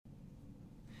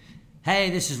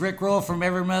Hey, this is Rick Roll from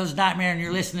Every Mother's Nightmare, and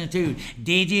you're listening to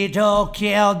Digital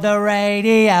Killed the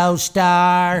Radio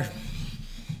Star.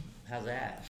 How's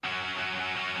that?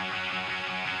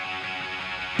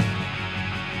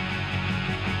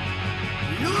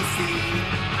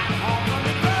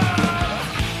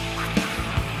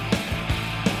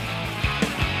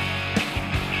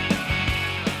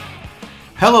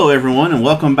 Hello everyone, and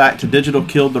welcome back to Digital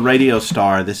Killed the Radio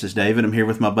Star. This is David. I'm here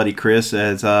with my buddy Chris,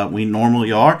 as we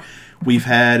normally are. We've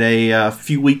had a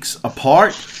few weeks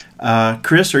apart.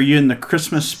 Chris, are you in the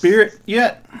Christmas spirit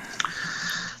yet?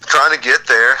 Trying to get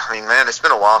there. I mean, man, it's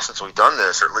been a while since we've done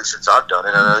this, or at least since I've done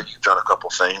it. I know you've done a couple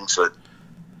things, but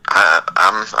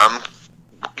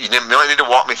you might need to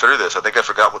walk me through this. I think I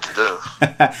forgot what to do.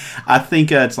 I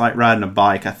think it's like riding a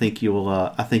bike. I think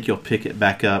you'll pick it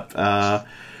back up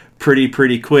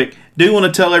pretty quick. Do want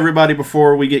to tell everybody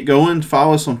before we get going,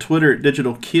 follow us on Twitter at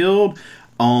Digital Killed,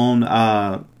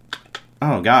 on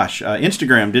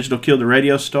Instagram, Digital Killed the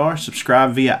Radio Star.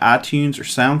 Subscribe via iTunes or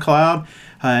SoundCloud,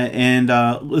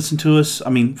 and listen to us.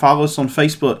 Follow us on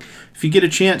Facebook. If you get a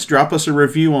chance, drop us a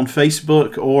review on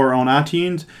Facebook or on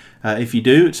iTunes. If you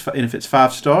do, if it's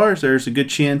 5 stars, there's a good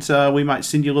chance we might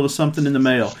send you a little something in the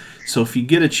mail. So if you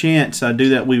get a chance, do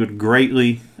that. We would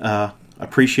greatly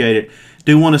appreciate it.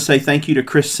 Do want to say thank you to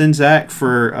Chris Czynszak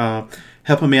for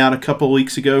helping me out a couple of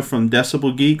weeks ago from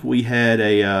Decibel Geek. We had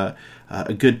a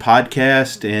good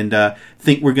podcast, and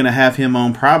think we're going to have him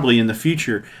on probably in the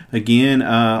future again.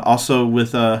 Also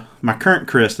with my current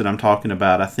Chris that I'm talking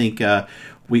about. I think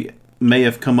we may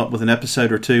have come up with an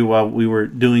episode or two while we were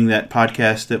doing that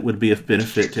podcast that would be of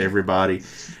benefit to everybody.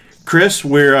 Chris,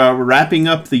 we're wrapping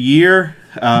up the year.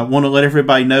 Want to let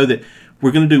everybody know that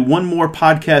we're going to do one more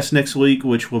podcast next week,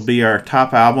 which will be our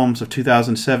top albums of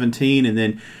 2017, and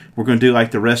then we're going to do like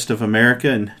the rest of America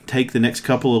and take the next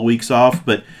couple of weeks off.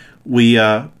 But we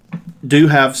do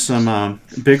have some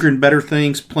bigger and better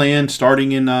things planned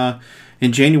starting in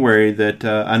January that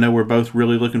I know we're both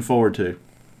really looking forward to.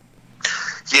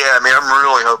 Yeah, I'm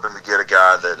really hoping to get a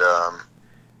guy that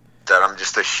I'm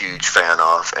just a huge fan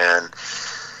of, and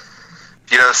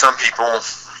some people,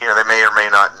 they may or may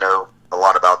not know a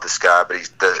lot about this guy, but he's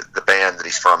the band that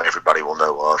he's from, everybody will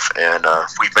know of, and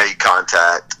we've made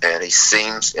contact, and he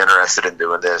seems interested in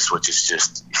doing this, which is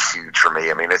just huge for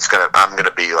me. I'm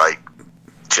gonna be like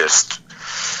just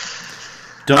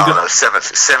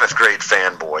seventh grade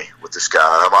fanboy with this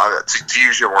guy. To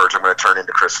use your words, I'm going to turn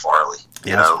into Chris Farley.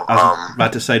 I was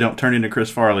about to say, don't turn into Chris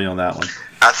Farley on that one.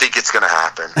 I think it's going to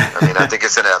happen. I think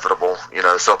it's inevitable.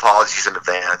 So apologies in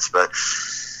advance, but.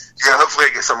 Yeah, hopefully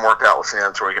I get some work out with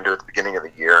him so we can do it at the beginning of the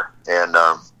year. And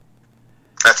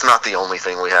that's not the only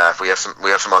thing we have. We have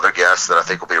some other guests that I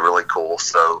think will be really cool.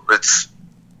 So I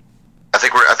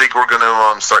think we're going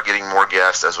to start getting more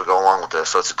guests as we go along with this.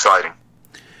 So it's exciting.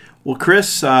 Well,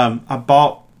 Chris, I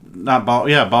bought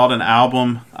an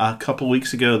album a couple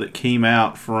weeks ago that came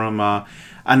out from.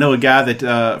 I know a guy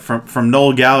that from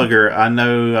Noel Gallagher. I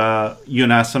know you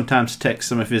and I sometimes text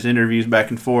some of his interviews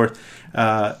back and forth.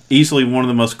 Easily one of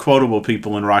the most quotable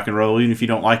people in rock and roll, even if you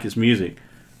don't like his music.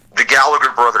 The Gallagher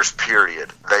brothers,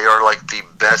 period. They are like the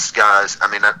best guys.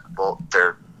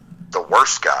 They're the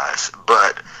worst guys,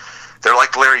 but they're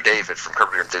like Larry David from Curb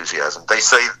Your Enthusiasm. They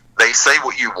say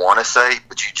what you want to say,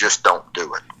 but you just don't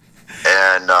do it.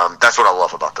 And that's what I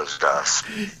love about those guys.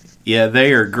 Yeah,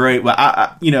 they are great.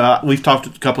 Well, we've talked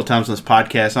a couple of times on this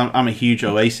podcast. I'm a huge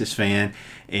Oasis fan,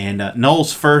 and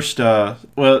Noel's first, I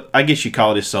guess you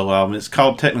call it his solo album. It's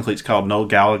called Noel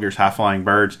Gallagher's High Flying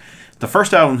Birds. The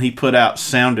first album he put out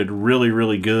sounded really,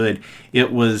 really good.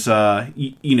 It was,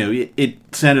 it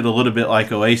sounded a little bit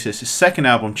like Oasis. His second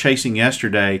album, Chasing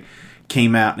Yesterday,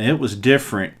 came out, and it was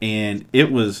different, and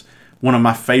it was one of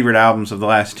my favorite albums of the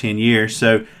last 10 years.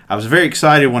 So I was very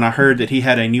excited when I heard that he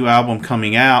had a new album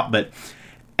coming out, but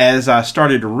as I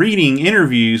started reading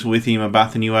interviews with him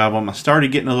about the new album, I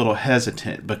started getting a little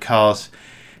hesitant because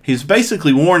he's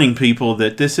basically warning people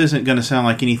that this isn't going to sound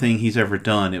like anything he's ever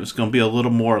done. It was going to be a little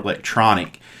more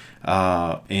electronic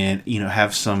and,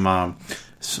 have some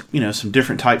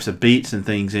different types of beats and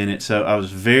things in it. So I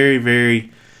was very,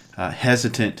 very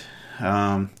hesitant.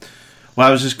 I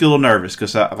was just a little nervous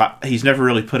because he's never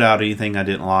really put out anything I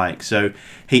didn't like. So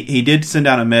he did send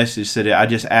out a message that I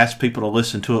just asked people to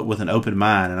listen to it with an open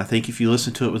mind. And I think if you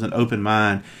listen to it with an open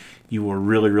mind, you will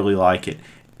really, really like it.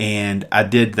 And I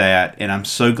did that, and I'm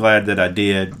so glad that I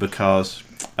did because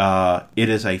it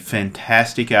is a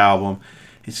fantastic album.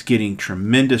 It's getting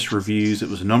tremendous reviews. It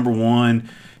was #1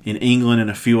 in England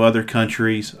and a few other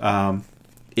countries.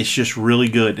 It's just really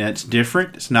good, and it's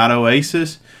different. It's not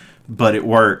Oasis, but it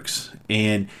works.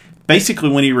 And basically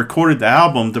when he recorded the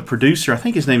album, the producer, I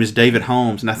think his name is David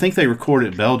Holmes, and I think they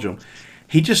recorded in Belgium.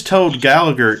 He just told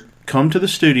Gallagher, come to the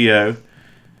studio,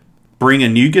 bring a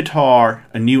new guitar,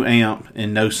 a new amp,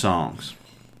 and no songs.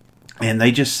 And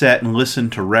they just sat and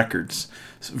listened to records,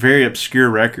 very obscure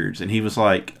records. And he was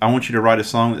like, I want you to write a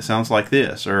song that sounds like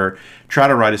this, or try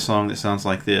to write a song that sounds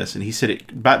like this. And he said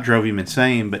it about drove him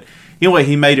insane, but anyway,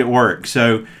 he made it work.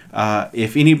 So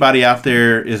if anybody out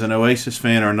there is an Oasis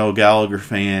fan or a Noel Gallagher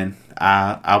fan,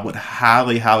 I would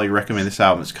highly, highly recommend this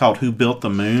album. It's called Who Built the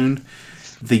Moon.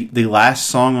 The last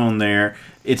song on there,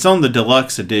 it's on the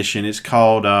deluxe edition. It's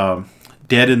called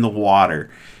Dead in the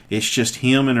Water. It's just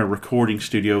him in a recording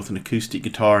studio with an acoustic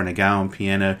guitar and a guy on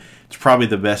piano. It's probably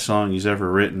the best song he's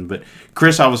ever written. But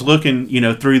Chris, I was looking,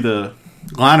 through the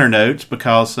liner notes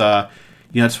because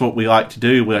that's what we like to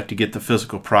do. We like to get the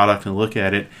physical product and look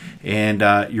at it. And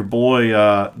your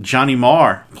boy Johnny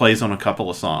Marr plays on a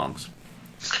couple of songs.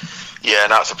 Yeah,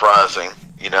 not surprising.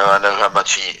 I know how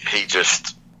much he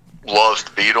just loves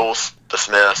the Beatles, the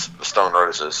Smiths, the Stone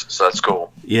Roses, so that's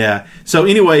cool. Yeah. So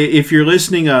anyway, if you're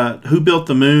listening, Who Built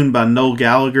the Moon by Noel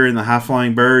Gallagher and the High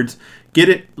Flying Birds, get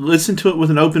it, listen to it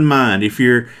with an open mind. If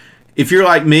you're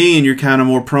like me and you're kind of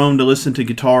more prone to listen to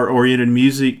guitar-oriented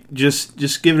music,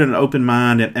 just give it an open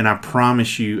mind, and I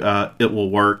promise you it will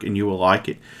work and you will like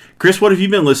it. Chris, what have you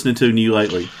been listening to new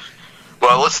lately?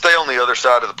 Well, let's stay on the other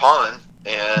side of the pond.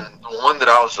 And the one that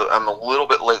I'm a little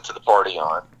bit late to the party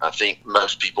on. I think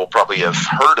most people probably have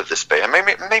heard of this band.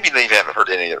 Maybe they haven't heard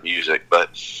any of their music,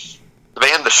 but the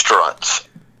band The Struts.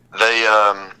 They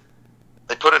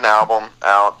put an album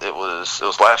out. It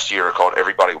was last year called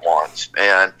Everybody Wants.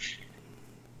 And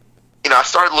I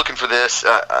started looking for this.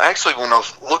 Actually, when I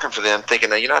was looking for them,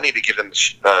 thinking that I need to give them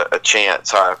a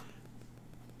chance.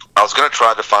 I was going to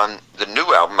try to find the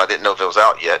new album. I didn't know if it was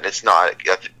out yet, and it's not.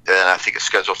 And I think it's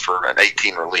scheduled for an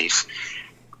 2018 release.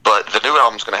 But the new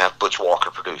album's going to have Butch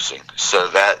Walker producing. So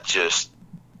that just,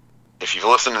 if you've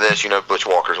listened to this, Butch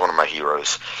Walker is one of my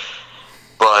heroes.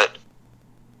 But,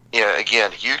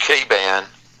 again, UK band.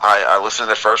 I listened to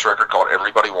their first record called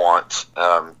Everybody Wants.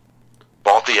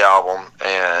 Bought the album,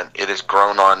 and it has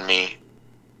grown on me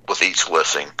with each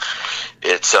listening.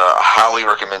 It's I highly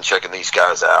recommend checking these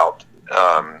guys out.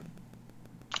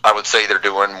 I would say they're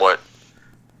doing what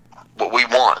we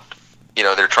want.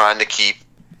 They're trying to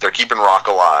they're keeping rock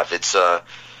alive. It's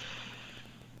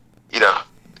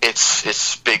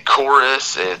it's big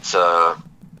chorus. It's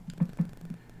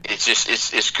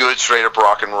good straight up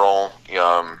rock and roll,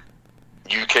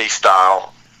 UK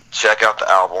style. Check out the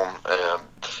album.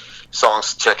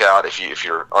 Songs to check out if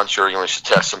you're unsure. You should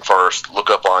test them first. Look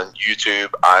up on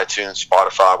YouTube, iTunes,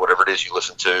 Spotify, whatever it is you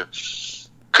listen to.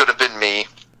 Could Have Been Me.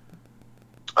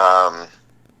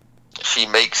 She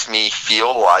makes me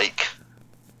feel like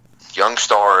young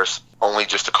stars, only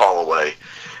just a call away.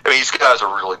 These guys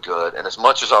are really good, and as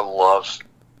much as I love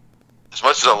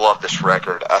this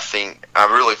record, I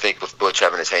really think with Butch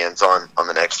having his hands on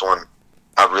the next one,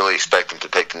 I really expect him to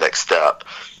take the next step.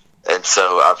 And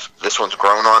so this one's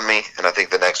grown on me, and I think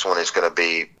the next one is going to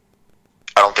be.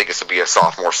 I don't think it's going to be a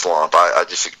sophomore slump.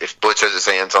 If Butch has his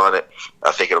hands on it,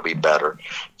 I think it'll be better.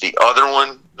 The other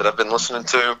one that I've been listening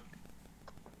to,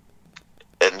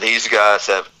 and these guys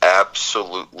have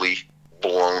absolutely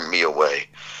blown me away,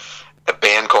 a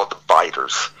band called The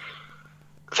Biters.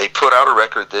 They put out a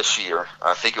record this year.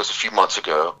 I think it was a few months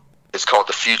ago. It's called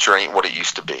The Future Ain't What It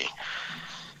Used to Be.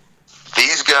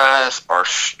 These guys are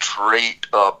straight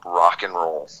up rock and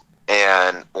roll.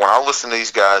 And when I listen to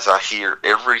these guys, I hear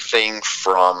everything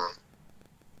from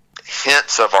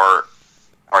hints of our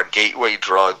gateway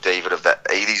drug, David, of that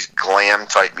 80s glam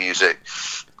type music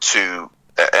to,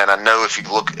 and I know if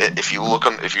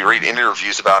you read any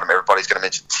reviews about them, everybody's going to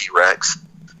mention T-Rex.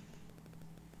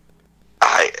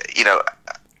 I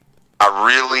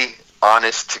really,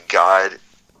 honest to God,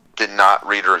 did not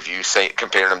read a review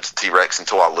comparing them to T-Rex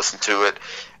until I listened to it.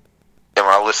 And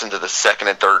when I listened to the second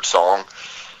and third song,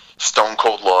 Stone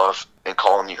Cold Love and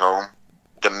Calling You Home,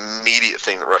 the immediate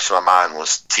thing that rushed to my mind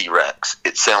was T-Rex.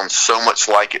 It sounds so much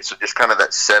like it. So just kind of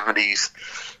that 70s,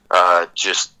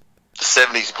 just the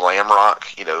 70s glam rock,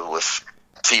 with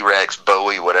T-Rex,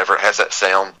 Bowie, whatever. It has that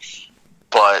sound.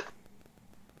 But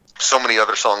so many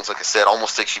other songs, like I said,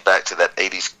 almost takes you back to that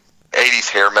 80s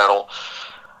hair metal.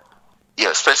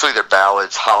 Especially their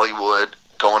ballads, Hollywood,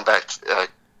 going back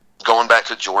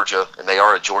to Georgia, and they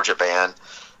are a Georgia band.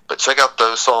 But check out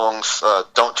those songs.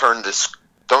 Don't turn this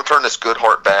good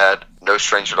heart bad. No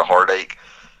Stranger to Heartache.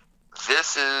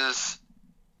 This is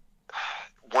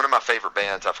one of my favorite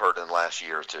bands I've heard in the last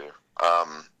year or two.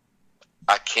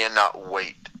 I cannot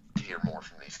wait to hear more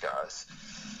from these guys.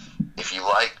 If you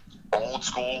like old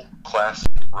school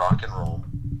classic rock and roll,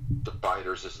 the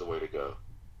Biters is the way to go.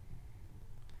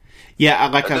 Yeah,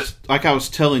 like I was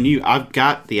telling you, I've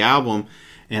got the album,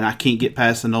 and I can't get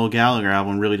past the Noel Gallagher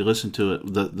album really to listen to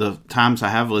it. The times I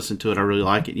have listened to it, I really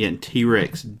like it. Yeah, and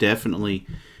T-Rex definitely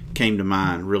came to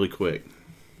mind really quick.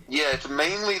 Yeah, it's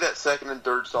mainly that second and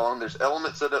third song. There's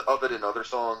elements of it in other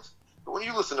songs. But when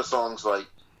you listen to songs like,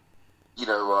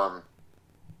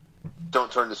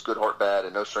 Don't Turn This Good Heart Bad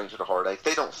and No Stranger to Heartache,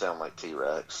 they don't sound like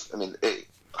T-Rex. I mean,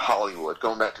 Hollywood,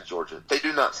 going back to Georgia, they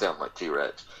do not sound like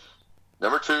T-Rex.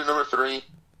 Number 2, number 3,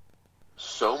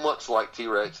 so much like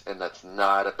T-Rex, and that's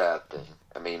not a bad thing.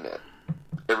 I mean,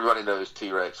 everybody knows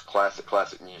T-Rex,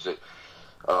 classic music.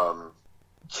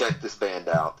 Check this band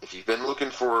out. If you've been looking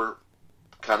for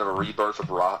kind of a rebirth of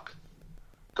rock,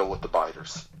 go with the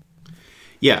Biters.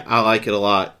 Yeah, I like it a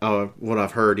lot, what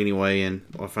I've heard anyway, and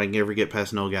if I can ever get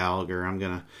past Noel Gallagher, I'm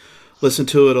going to listen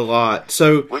to it a lot.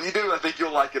 So when you do, I think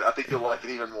you'll like it. I think you'll like it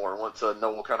even more once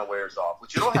Noel kind of wears off,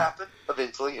 which it'll happen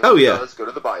eventually. Oh, yeah. Let's go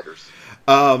to the Biters.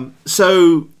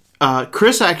 So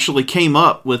Chris actually came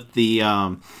up with the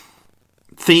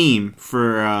theme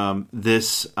for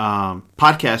this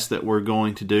podcast that we're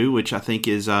going to do, which I think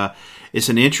is it's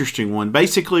an interesting one.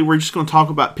 Basically, we're just going to talk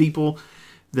about people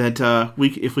that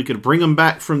if we could bring them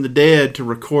back from the dead to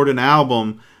record an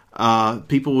album,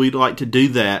 people we'd like to do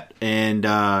that, and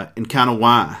kind of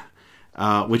why.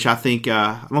 Which I think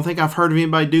I don't think I've heard of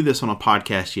anybody do this on a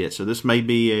podcast yet. So this may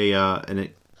be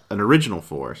an original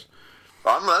for us.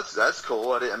 That's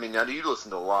cool. I mean, I know you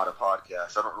listen to a lot of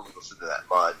podcasts. I don't really listen to that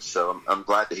much, so I'm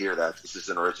glad to hear that. This is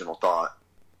an original thought.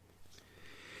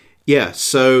 Yeah,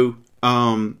 so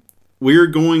we're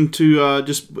going to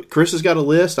Chris has got a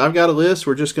list. I've got a list.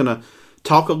 We're just going to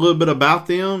talk a little bit about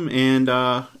them and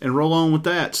roll on with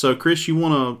that. So, Chris, you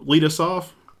want to lead us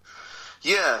off?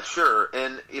 Yeah, sure.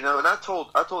 And and I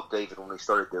told David when we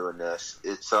started doing this,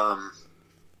 it's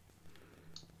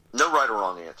no right or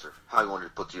wrong answer how you wanted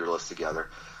to put your list together.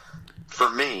 For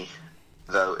me,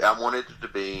 though, I wanted it to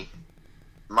be,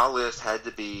 my list had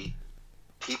to be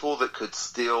people that could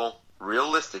still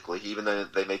realistically, even though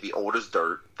they may be old as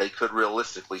dirt, they could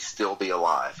realistically still be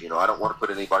alive. I don't want to put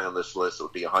anybody on this list that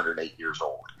would be 108 years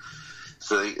old.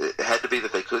 So it had to be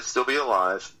that they could still be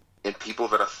alive, and people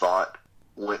that I thought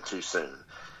went too soon.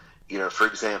 For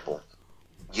example,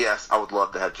 yes, I would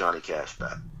love to have Johnny Cash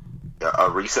back. A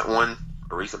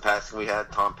recent passing we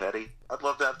had, Tom Petty. I'd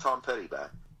love to have Tom Petty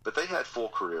back. But they had full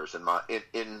careers from my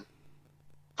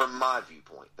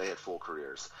viewpoint. They had full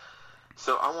careers.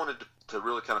 So I wanted to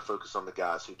really kind of focus on the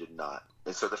guys who did not.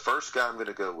 And so the first guy I'm going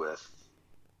to go with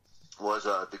was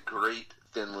the great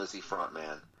Thin Lizzy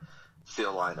frontman,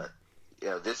 Phil Lynott.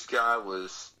 This guy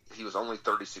was only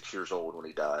 36 years old when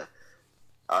he died.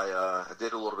 I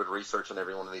did a little bit of research on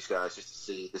every one of these guys just to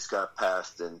see. This guy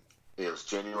passed in, it was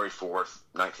January 4th,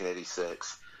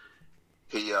 1986.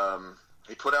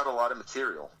 He put out a lot of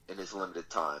material in his limited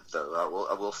time, though.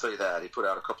 I will say that. He put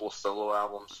out a couple of solo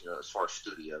albums, as far as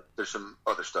studio. There's some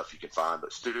other stuff you can find,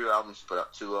 but studio albums, he put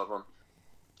out 2 of them,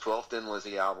 12 Thin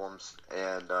Lizzy albums,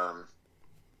 and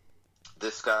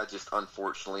this guy just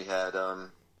unfortunately had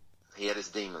his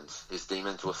demons. His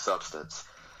demons with substance.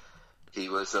 He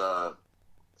was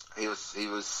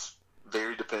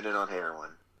very dependent on heroin,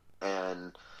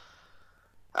 and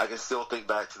I can still think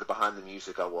back to the Behind the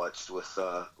Music I watched with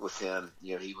him.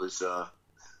 He was. I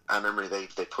remember they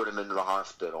put him into the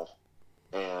hospital,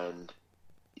 and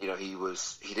he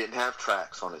didn't have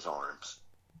tracks on his arms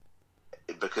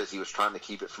because he was trying to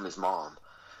keep it from his mom.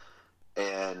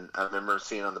 And I remember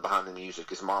seeing on the Behind the Music,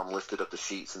 his mom lifted up the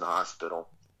sheets in the hospital,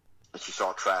 and she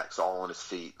saw tracks all on his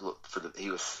feet.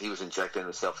 He was injecting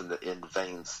himself in the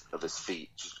veins of his feet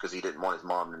just because he didn't want his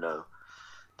mom to know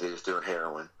that he was doing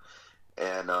heroin.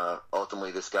 And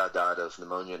ultimately, this guy died of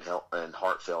pneumonia and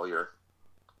heart failure.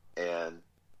 And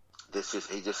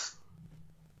he just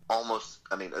almost,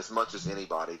 as much as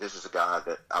anybody, this is a guy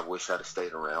that I wish I'd have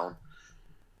stayed around.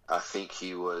 I think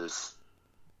he was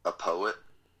a poet.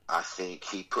 I think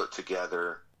he put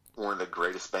together one of the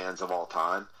greatest bands of all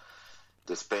time.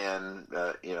 This band,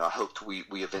 I hoped we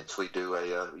eventually do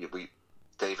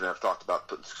Dave and I have talked about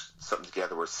putting something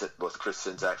together with Chris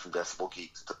Czynszak from Decibel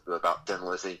Geeks about Thin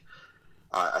Lizzy.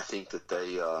 I think that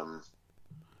they,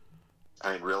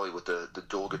 really with the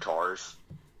dual guitars,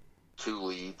 2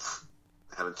 leads,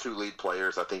 having 2 lead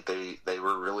players, I think they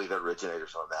were really the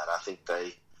originators on that.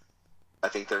 I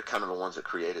think they're kind of the ones that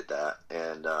created that.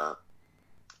 And,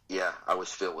 I wish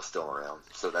Phil was still around.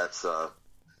 So that's,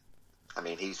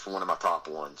 he's one of my top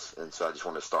ones. And so I just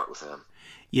wanted to start with him.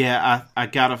 Yeah, I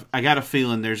got a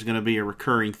feeling there's going to be a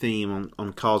recurring theme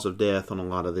on cause of death on a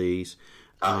lot of these.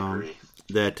 I agree.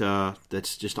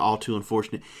 That's just all too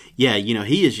unfortunate. Yeah,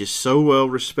 he is just so well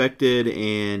respected,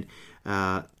 and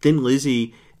Thin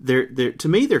Lizzy, they're to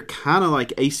me they're kind of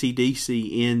like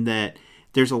AC/DC in that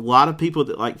there's a lot of people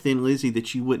that like Thin Lizzy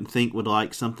that you wouldn't think would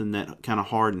like something that kind of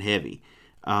hard and heavy.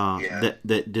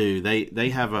 That do they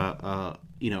have a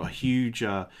huge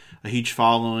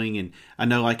following, and I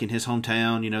know like in his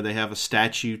hometown, they have a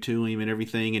statue to him and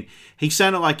everything, and he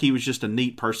sounded like he was just a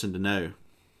neat person to know.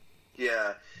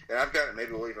 Yeah, and I've got it.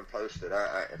 Maybe we'll even post it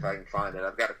if I can find it.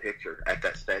 I've got a picture at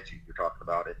that statue you're talking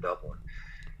about in Dublin.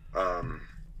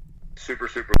 Super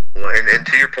cool. And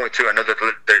to your point too, I know that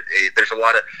there's a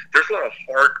lot of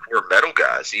hardcore metal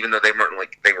guys, even though they weren't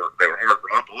like they were hard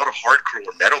rock. A lot of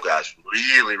hardcore metal guys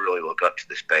really look up to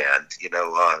this band.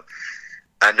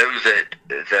 I know that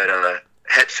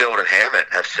Hetfield and Hammett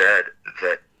have said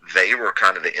that they were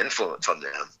kind of the influence on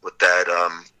them with that.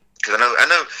 Because I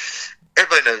know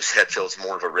everybody knows Hetfield's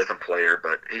more of a rhythm player,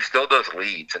 but he still does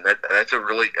leads, and that's a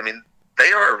really. I mean,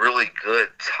 they are a really good,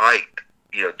 tight,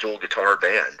 dual guitar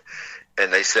band.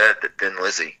 And they said that Thin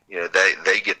Lizzy,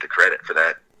 they get the credit for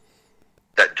that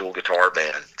dual guitar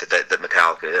band that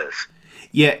Metallica is.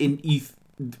 Yeah, and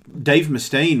Dave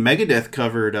Mustaine, Megadeth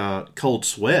covered "Cold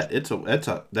Sweat."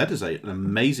 That is an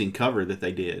amazing cover that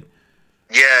they did.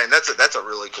 Yeah, and that's a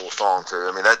really cool song too.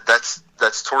 I mean,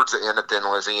 that's towards the end of Thin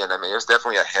Lizzy, and I mean it's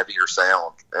definitely a heavier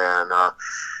sound. And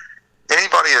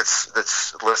anybody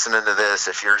that's listening to this,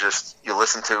 if you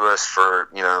listen to us for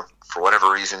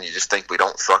whatever reason, you just think we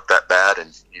don't suck that bad,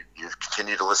 and you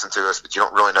continue to listen to us, but you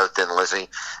don't really know Thin Lizzy.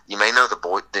 You may know the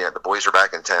boys are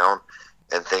back in town,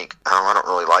 and think, oh, I don't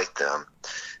really like them.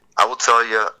 I will tell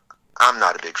you, I'm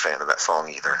not a big fan of that song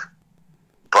either.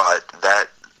 But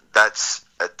that's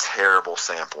a terrible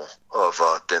sample of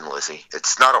Thin Lizzy.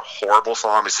 It's not a horrible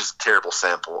song. It's just a terrible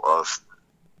sample of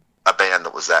a band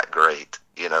that was that great.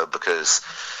 Because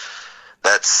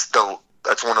that's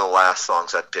one of the last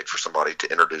songs I'd pick for somebody to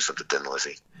introduce them to Thin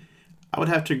Lizzy. I would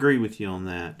have to agree with you on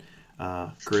that,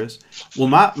 Chris. Well,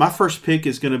 my first pick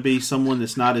is going to be someone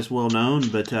that's not as well known,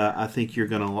 but I think you're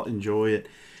going to enjoy it.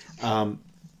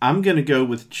 I'm going to go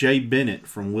with Jay Bennett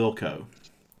from Wilco.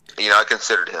 I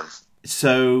considered him.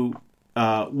 So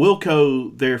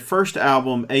Wilco, their first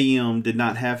album, AM, did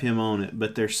not have him on it,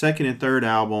 but their second and third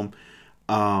album,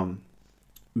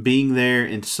 Being There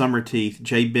and Summerteeth,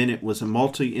 Jay Bennett was a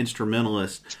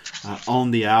multi-instrumentalist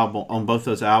on both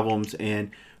those albums,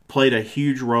 and played a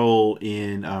huge role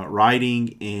in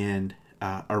writing and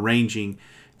arranging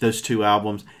those two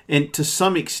albums. And to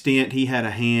some extent, he had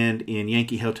a hand in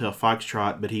Yankee Hotel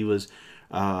Foxtrot, but he was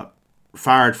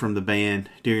fired from the band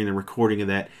during the recording of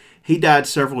that. He died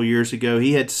several years ago.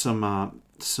 He had some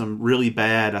really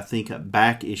bad, I think,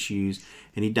 back issues,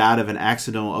 and he died of an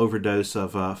accidental overdose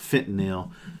of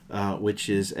fentanyl, which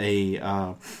is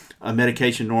a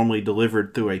medication normally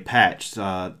delivered through a patch.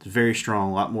 Very strong,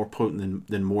 a lot more potent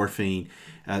than morphine.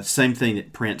 Same thing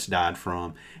that Prince died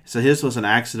from. So his was an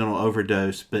accidental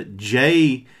overdose, but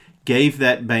Jay gave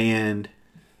that band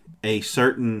a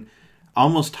certain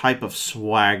almost type of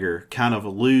swagger, kind of a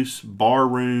loose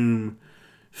barroom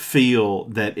feel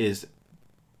that is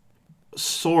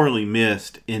sorely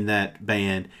missed in that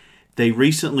band. They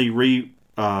recently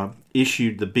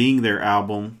issued the Being There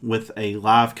album with a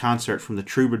live concert from the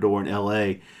Troubadour in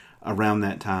LA around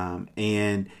that time,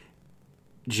 and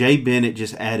Jay Bennett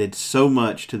just added so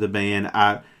much to the band.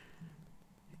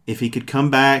 If he could come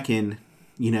back and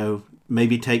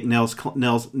maybe take Nels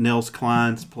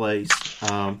Cline's place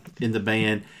in the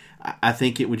band, I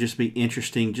think it would just be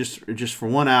interesting just for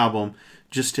one album,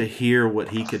 just to hear what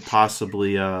he could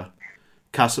possibly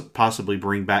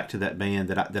bring back to that band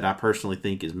that I personally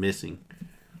think is missing.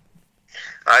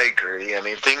 I agree. I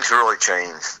mean, things really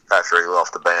changed after he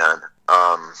left the band.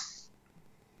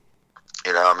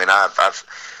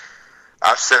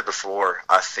 I've said before,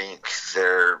 I think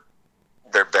their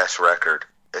best record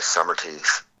is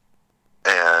Summerteeth,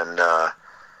 and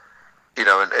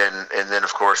and then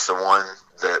of course the one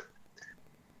that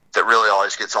really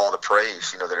always gets all the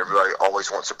praise, that everybody always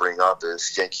wants to bring up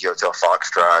is Yankee Hotel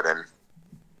Foxtrot, and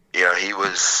he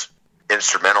was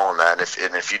instrumental in that.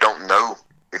 And if you don't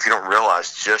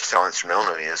realize just how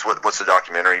instrumental he is, what's the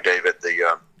documentary, David?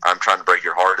 The I'm Trying to Break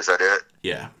Your Heart, is that it?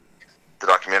 Yeah. The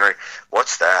documentary.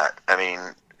 What's that? I mean,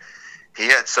 he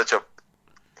had such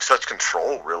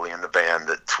control really in the band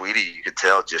that Tweedy, you could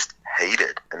tell, just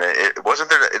hated. And it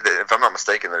wasn't there. If I'm not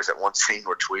mistaken, there's that one scene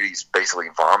where Tweedy's basically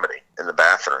vomiting in the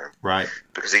bathroom, right?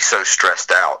 Because he's so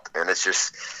stressed out, and it's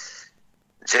just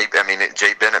Jay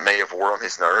Bennett may have wore on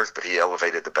his nerves, but he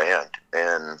elevated the band.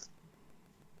 And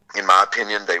in my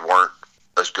opinion, they weren't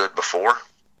as good before.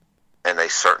 and they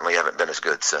certainly haven't been as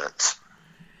good since.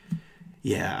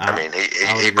 Yeah, I mean,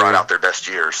 he brought out their best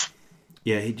years.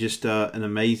 Yeah, he just an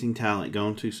amazing talent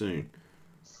gone too soon.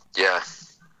 Yeah,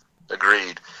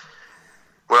 agreed.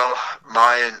 Well,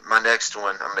 my next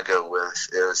one I'm going to go with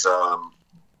is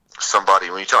somebody,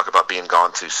 when you talk about being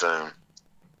gone too soon,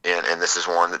 and this is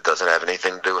one that doesn't have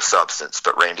anything to do with substance,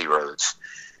 but Randy Rhoads.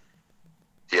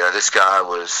 Yeah, this guy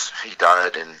he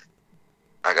died in,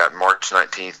 I got March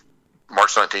 19th,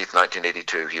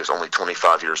 1982. He was only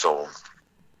 25 years old.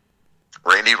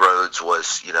 Randy Rhoads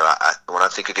was, when I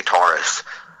think of guitarists,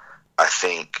 I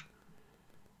think,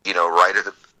 right at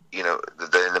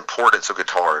the importance of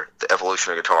guitar, the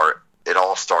evolution of guitar, it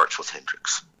all starts with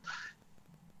Hendrix.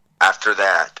 After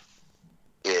that,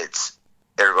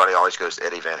 everybody always goes to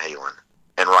Eddie Van Halen,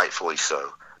 and rightfully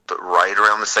so. But right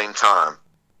around the same time,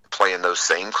 playing those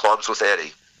same clubs with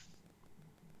Eddie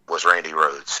was Randy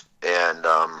Rhoads. And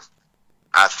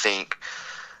I think,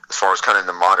 as far as kind of in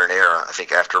the modern era, I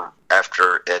think after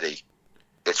Eddie,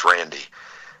 it's Randy.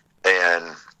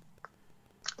 And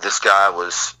this guy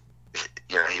was,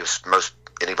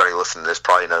 anybody listening to this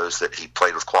probably knows that he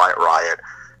played with Quiet Riot.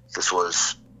 This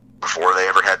was before they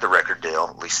ever had the record deal,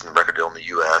 at least in the record deal in the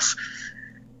U.S.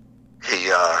 He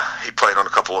played on a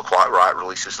couple of Quiet Riot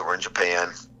releases that were in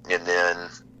Japan, and then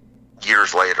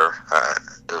years later,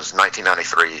 it was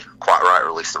 1993, Quiet Riot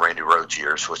released the Randy Rhoads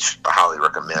Years, which I highly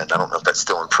recommend. I don't know if that's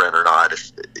still in print or not.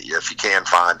 If you can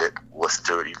find it, listen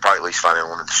to it. You can probably at least find it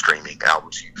on one of the streaming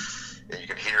albums. And you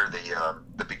can hear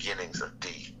the beginnings of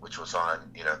D, which was on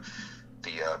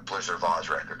the Blizzard of Oz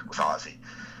record with Ozzy.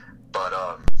 But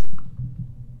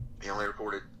he only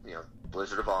recorded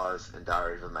Blizzard of Oz and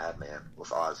Diary of a Madman with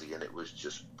Ozzy, and it was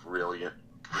just brilliant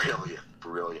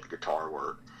guitar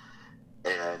work.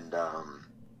 And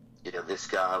this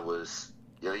guy was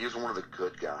he was one of the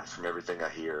good guys from everything I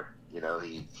hear.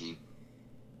 The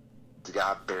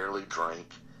guy barely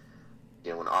drank.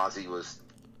 When Ozzy was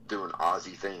doing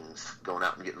Ozzy things, going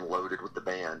out and getting loaded with the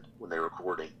band when they were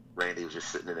recording, Randy was just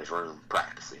sitting in his room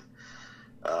practicing.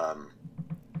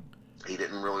 He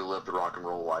didn't really live the rock and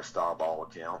roll lifestyle by all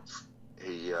accounts.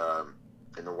 He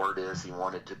and the word is he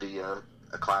wanted to be a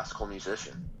classical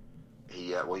musician.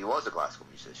 He was a classical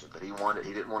musician, but he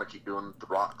didn't want to keep doing the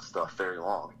rock stuff very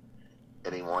long,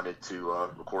 and he wanted to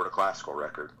record a classical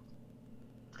record.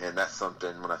 And that's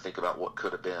something, when I think about what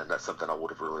could have been, that's something I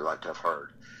would have really liked to have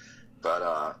heard.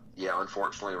 But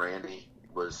unfortunately, Randy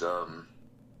was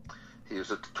he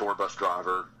was a tour bus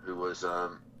driver who was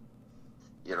and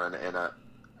a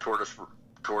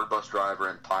tour bus driver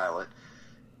and pilot,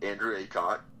 Andrew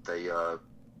Aycock. They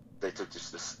took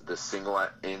just this single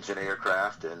engine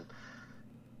aircraft and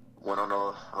went on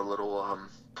a little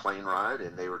plane ride,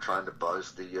 and they were trying to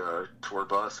buzz the tour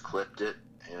bus, clipped it,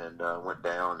 and went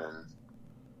down, and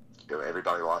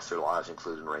everybody lost their lives,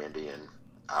 including Randy, and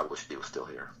I wish he was still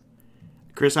here.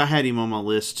 Chris, I had him on my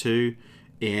list too,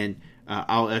 and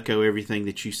I'll echo everything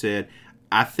that you said.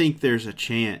 I think there's a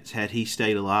chance, had he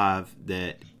stayed alive,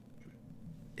 that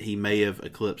he may have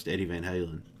eclipsed Eddie Van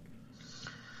Halen.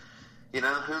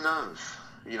 Who knows?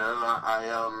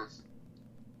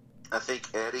 I think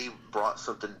Eddie brought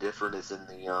something different, as in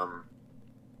the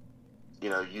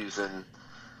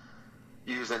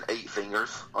using 8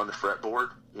 fingers on the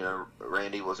fretboard.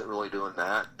 Randy wasn't really doing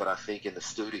that, but I think in the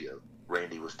studio,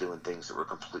 Randy was doing things that were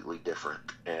completely different.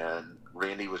 And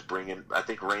Randy was I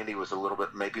think Randy was a little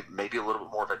bit, maybe a little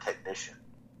bit more of a technician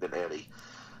than Eddie.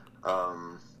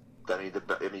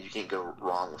 You can't go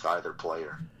wrong with either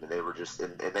player. And they were just,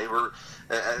 and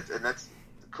that's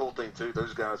the cool thing too.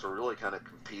 Those guys were really kind of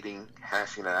competing,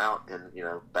 hashing it out, and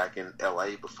back in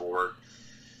LA before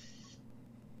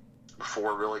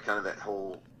really kind of that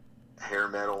whole hair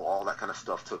metal, all that kind of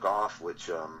stuff took off, which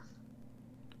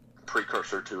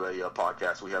precursor to a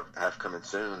podcast we have coming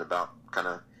soon about kind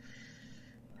of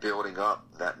building up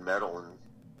that metal and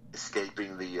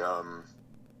escaping the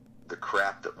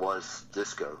crap that was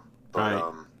disco. But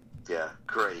right.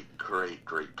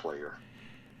 Great player.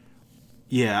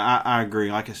 Yeah, I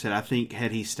agree. Like I said, I think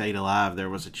had he stayed alive, there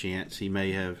was a chance he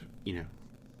may have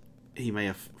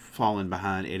fallen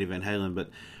behind Eddie Van Halen. But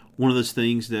one of those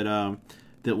things that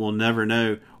we'll never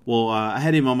know. Well, I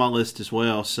had him on my list as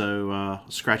well, so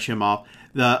scratch him off.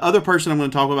 The other person I'm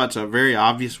going to talk about is a very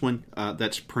obvious one.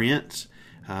 That's Prince,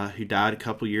 who died a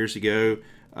couple years ago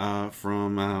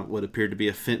from what appeared to be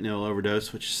a fentanyl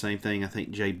overdose, which is the same thing I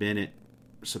think Jay Bennett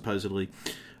supposedly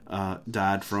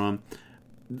died from.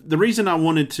 The reason I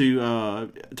wanted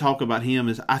to talk about him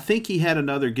is I think he had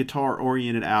another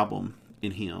guitar-oriented album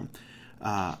in him.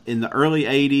 In the early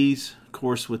 80s, of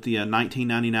course, with the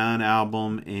 1999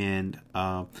 album and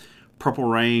Purple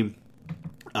Rain,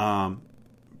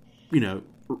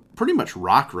 pretty much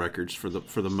rock records for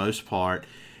the most part.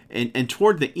 And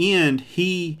toward the end,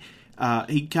 he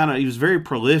was very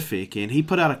prolific, and he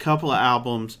put out a couple of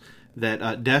albums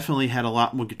that definitely had a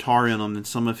lot more guitar in them than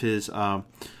some of his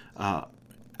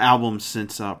albums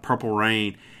since Purple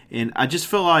Rain. And I just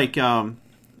feel like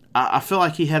I feel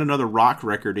like he had another rock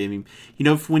record in him.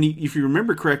 If you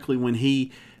remember correctly, when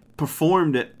he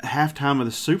performed at halftime of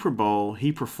the Super Bowl,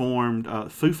 he performed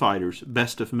Foo Fighters'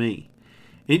 "Best of Me."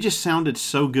 It just sounded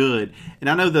so good. And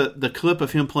I know the clip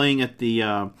of him playing at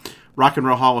the Rock and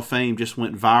Roll Hall of Fame just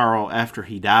went viral after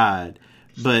he died.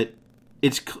 But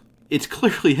it's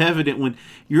clearly evident when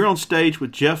you're on stage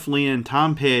with Jeff Lynne,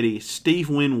 Tom Petty, Steve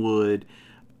Winwood.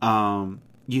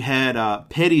 You had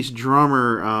Petty's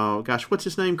drummer. What's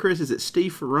his name, Chris? Is it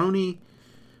Steve Ferroni?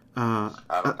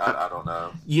 I don't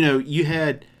know. You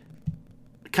had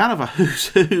kind of a who's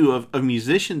who of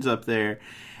musicians up there.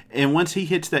 And once he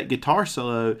hits that guitar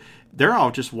solo, they're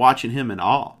all just watching him in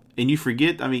awe. And you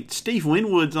forget, Steve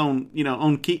Winwood's on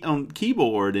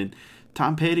keyboard, and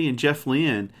Tom Petty and Jeff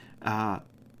Lynne, and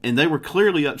they were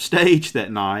clearly upstage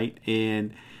that night.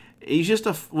 And he just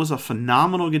was a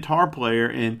phenomenal guitar player.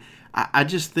 And I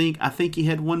think he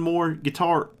had one more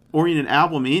guitar-oriented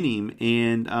album in him,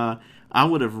 and I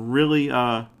would have really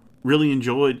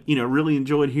enjoyed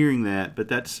hearing that. But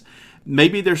that's.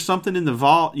 Maybe there's something in the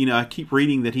vault. I keep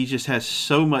reading that he just has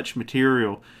so much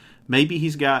material. Maybe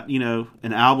he's got,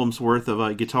 an album's worth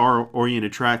of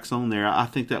guitar-oriented tracks on there. I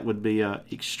think that would be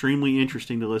extremely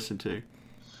interesting to listen to.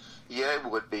 Yeah, it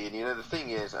would be. And, the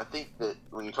thing is, I think that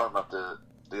when you talk about the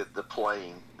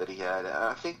playing that he had,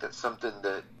 I think that's something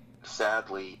that,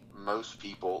 sadly, most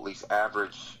people, at least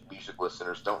average music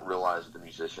listeners, don't realize the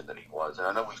musician that he was. And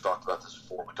I know we've talked about this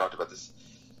before. We talked about this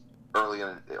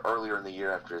earlier in the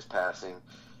year after his passing.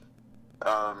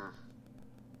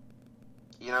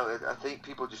 I think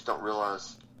people just don't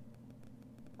realize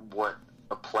what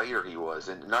a player he was,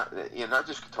 and not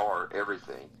just guitar,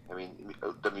 everything.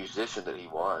 The musician that he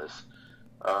was.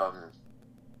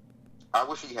 I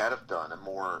wish he had have done a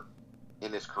more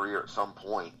in his career at some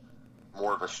point,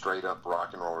 more of a straight up rock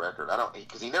and roll record.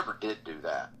 Because he never did do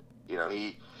that.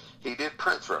 He did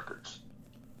Prince records.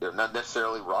 Not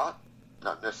necessarily rock.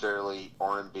 Not necessarily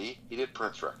R&B. He did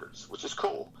Prince records, which is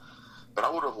cool. But I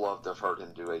would have loved to have heard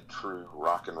him do a true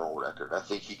rock and roll record. I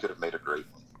think he could have made a great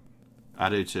one. I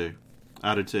do too.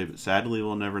 But sadly,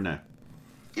 we'll never know.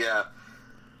 Yeah.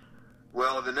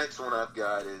 Well, the next one I've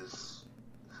got is,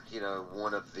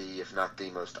 one of the, if not the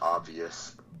most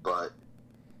obvious, but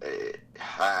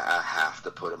I have to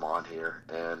put him on here.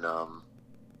 And,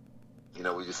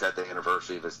 we just had the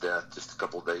anniversary of his death just a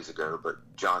couple of days ago, but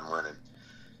John Lennon.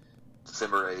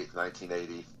 December 8th,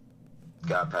 1980,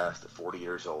 got passed at 40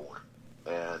 years old.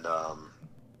 And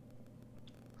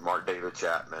Mark David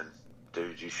Chapman,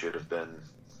 dude, you should have been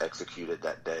executed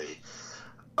that day.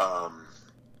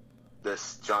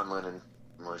 This John Lennon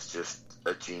was just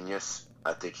a genius.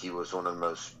 I think he was one of the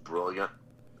most brilliant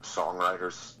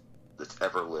songwriters that's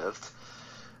ever lived.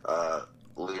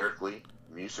 Lyrically,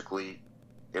 musically,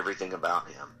 everything about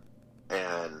him.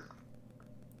 And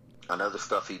I know the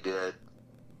stuff he did,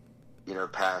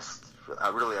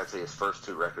 I'd say his first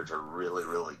two records are really,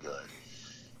 really good.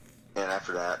 And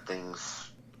after that,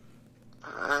 things,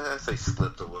 I'd say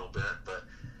slipped a little bit, but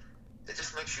it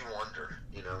just makes you wonder,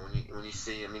 when you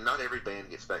see, not every band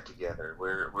gets back together.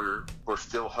 We're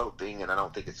still hoping, and I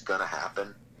don't think it's going to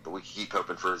happen, but we keep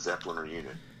hoping for a Zeppelin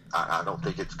reunion. I don't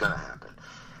think it's going to happen.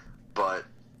 But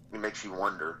it makes you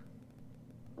wonder,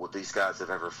 would these guys have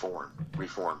ever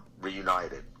reformed,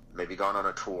 reunited, maybe gone on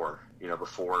a tour,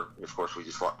 before, of course,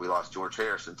 we lost George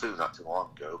Harrison too, not too long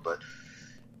ago, but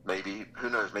maybe, who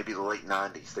knows, maybe the late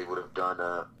 90s, they would have done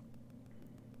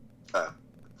a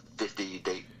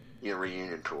 50-date,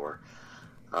 reunion tour.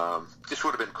 Just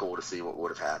would have been cool to see what would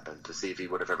have happened, to see if he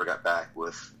would have ever got back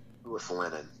with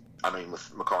Lennon,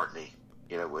 with McCartney,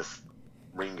 with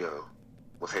Ringo,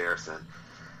 with Harrison.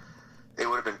 It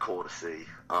would have been cool to see.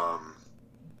 And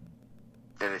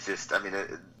it's just,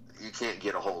 you can't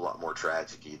get a whole lot more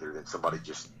tragic either than somebody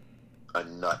just a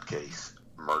nutcase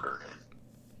murdering him.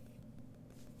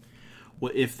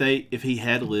 Well, if he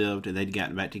had lived and they'd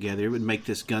gotten back together, it would make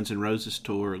this Guns N' Roses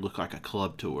tour look like a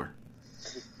club tour.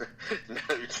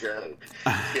 No joke.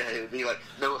 Yeah, it'd be like,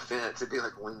 no offense, it'd be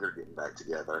like Winger getting back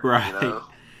together. Right.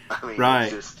 Right.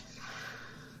 It's just,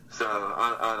 so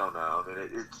I don't know.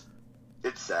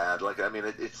 It's sad.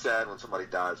 It's sad when somebody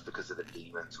dies because of the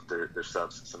demons with their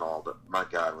substance and all. But my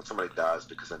God, when somebody dies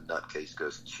because a nutcase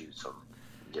goes and shoots them,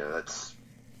 that's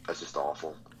just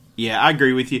awful. Yeah, I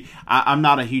agree with you. I'm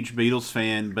not a huge Beatles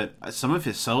fan, but some of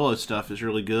his solo stuff is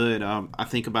really good. I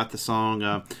think about the song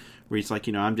where he's like,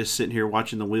 I'm just sitting here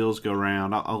watching the wheels go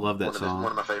round. I love that song.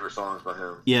 One of my favorite songs by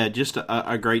him. Yeah, just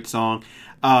a great song.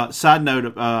 Side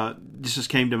note, this just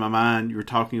came to my mind. You were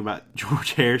talking about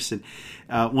George Harrison.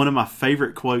 One of my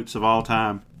favorite quotes of all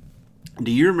time.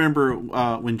 Do you remember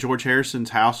when George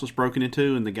Harrison's house was broken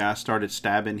into and the guy started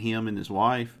stabbing him and his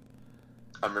wife?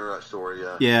 I remember that story,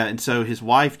 yeah. Yeah, and so his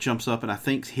wife jumps up and I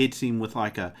think hits him with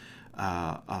like a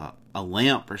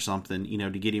lamp or something, to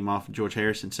get him off of George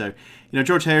Harrison. So,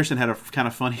 George Harrison had a kind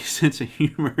of funny sense of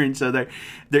humor, and so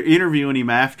they're interviewing him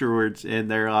afterwards,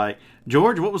 and they're like,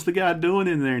 George, what was the guy doing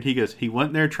in there? And he goes, he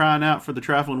wasn't there trying out for the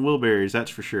Traveling Wilburys, that's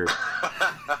for sure.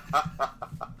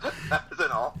 That's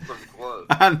an awesome quote.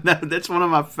 I know, that's one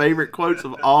of my favorite quotes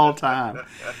of all time.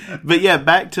 But yeah,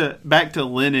 back to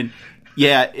Lennon.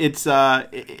 Yeah,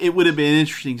 it would have been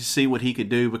interesting to see what he could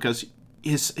do because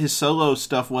his solo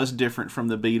stuff was different from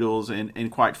the Beatles,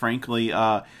 and quite frankly,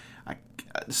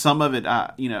 some of it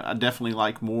I definitely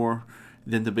like more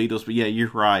than the Beatles. But yeah,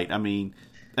 you're right. I mean,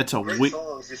 that's a great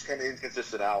songs, just kind of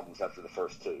inconsistent albums after the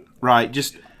first two. Right,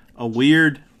 just a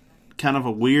weird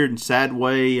and sad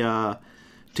way to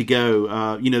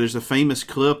go. There's a famous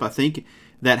clip I think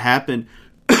that happened.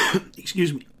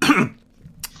 Excuse me.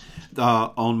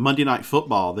 On Monday Night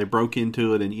Football, they broke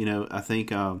into it, and I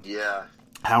think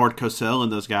Howard Cosell and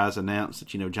those guys announced that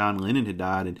John Lennon had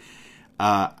died, and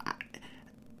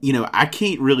I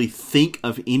can't really think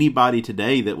of anybody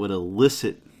today that would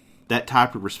elicit that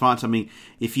type of response. I mean,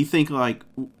 if you think like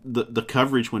the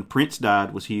coverage when Prince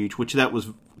died was huge, which that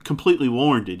was completely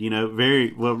warranted,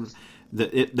 very well,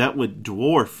 that would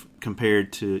dwarf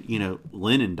compared to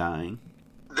Lennon dying.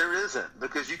 There isn't,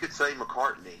 because you could say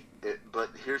McCartney. But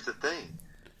here's the thing: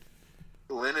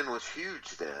 Lennon was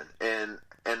huge then, and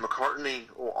McCartney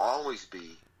will always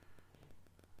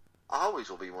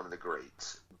will be one of the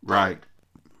greats. Right.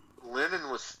 But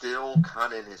Lennon was still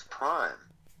kind of in his prime.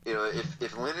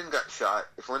 If Lennon got shot,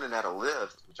 if Lennon had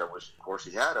lived, which I wish, of course,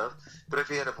 he had of, but if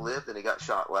he had lived and he got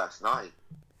shot last night,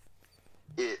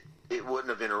 it wouldn't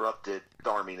have interrupted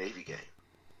the Army-Navy game.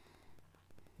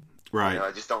 Right.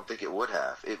 I just don't think it would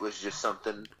have. It was just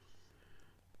something.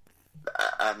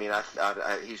 I mean,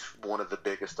 he's one of the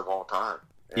biggest of all time.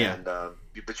 And, yeah.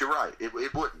 But you're right. It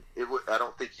wouldn't. I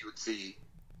don't think you would see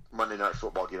Monday Night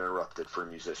Football get interrupted for a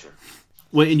musician.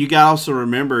 Well, and you got to also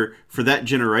remember, for that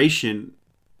generation,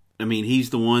 I mean, he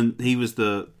was the one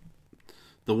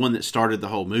that started the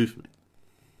whole movement.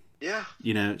 Yeah.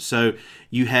 So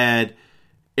you had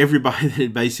everybody that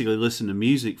had basically listened to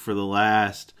music for the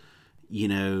last,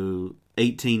 18,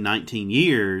 19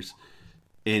 years.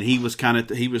 And he was at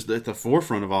the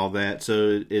forefront of all that,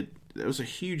 so it was a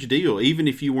huge deal, even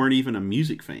if you weren't even a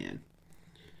music fan.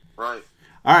 Right.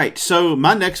 All right, so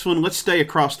my next one, let's stay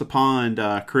across the pond,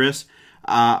 Chris.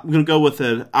 I'm going to go with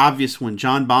an obvious one.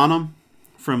 John Bonham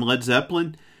from Led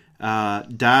Zeppelin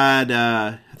died,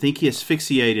 I think he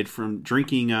asphyxiated from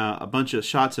drinking a bunch of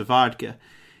shots of vodka.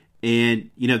 And,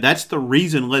 that's the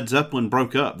reason Led Zeppelin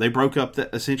broke up. They broke up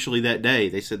essentially that day.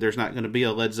 They said there's not going to be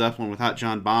a Led Zeppelin without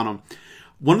John Bonham.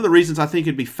 One of the reasons I think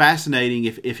it'd be fascinating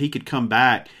if he could come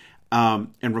back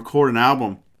and record an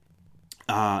album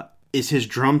is his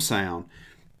drum sound.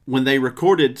 When they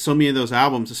recorded so many of those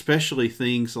albums, especially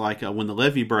things like When the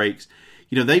Levee Breaks,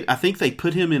 I think they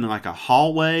put him in like a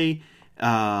hallway,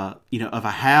 of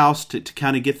a house to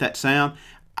kind of get that sound.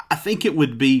 I think it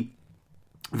would be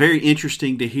very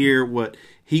interesting to hear what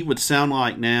he would sound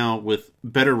like now with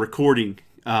better recording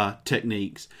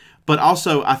techniques. But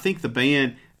also, I think the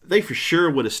band, they for sure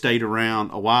would have stayed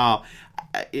around a while.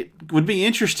 It would be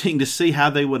interesting to see how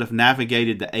they would have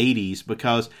navigated the 80s,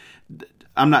 because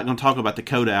I'm not going to talk about the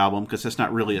Coda album because that's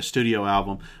not really a studio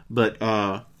album, but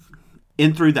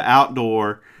In Through the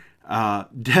Outdoor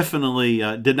definitely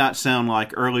did not sound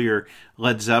like earlier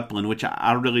Led Zeppelin, which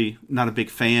I really not a big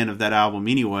fan of that album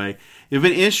anyway. It would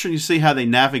have been interesting to see how they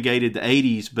navigated the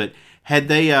 80s, but had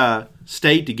they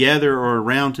stayed together or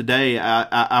around today,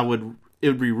 it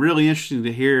would be really interesting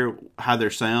to hear how their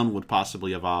sound would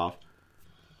possibly evolve.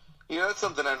 That's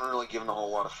something I haven't really given a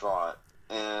whole lot of thought.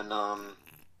 And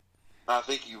I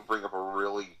think you bring up a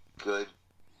really good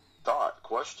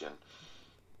question.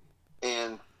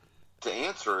 And to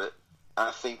answer it,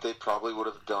 I think they probably would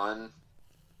have done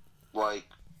like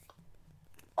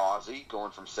Ozzy,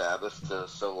 going from Sabbath to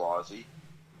solo Ozzy.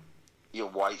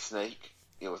 Whitesnake,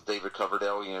 with David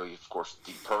Coverdale, of course,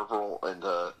 Deep Purple, and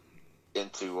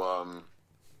into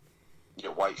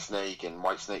Whitesnake and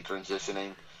Whitesnake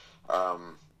transitioning,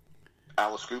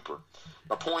 Alice Cooper.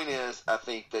 My point is, I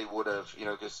think they would have,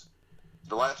 because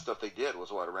the last stuff they did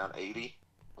was what, around 80?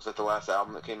 Was that the last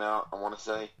album that came out? I want to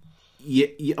say. Yeah.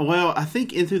 Well, I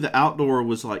think In Through the Outdoor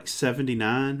was like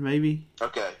 79, maybe.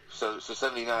 Okay, so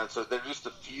 79. So they're just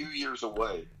a few years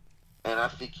away, and I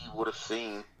think you would have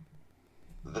seen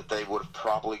that they would have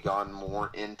probably gone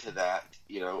more into that,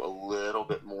 a little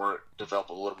bit more, develop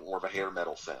a little bit more of a hair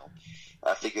metal sound.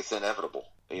 I think it's inevitable.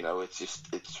 It's just,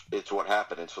 it's what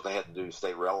happened. It's what they had to do to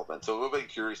stay relevant. So we'll be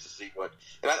curious to see what,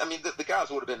 and I mean, the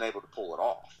guys would have been able to pull it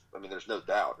off. I mean, there's no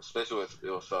doubt, especially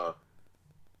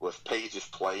with Page's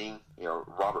playing,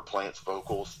 Robert Plant's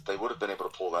vocals, they would have been able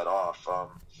to pull that off.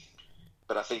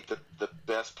 But I think that the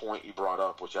best point you brought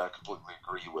up, which I completely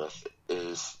agree with,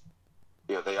 is,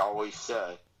 they always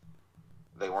said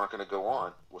they weren't going to go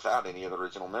on without any of the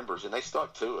original members, and they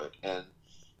stuck to it. And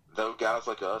though guys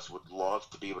like us would love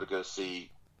to be able to go see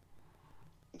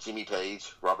Jimmy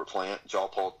Page, Robert Plant, John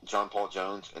Paul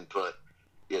Jones, and put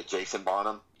Jason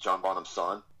Bonham, John Bonham's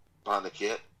son, behind the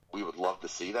kit, we would love to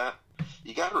see that.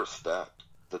 You got to respect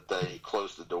that they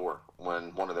closed the door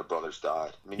when one of their brothers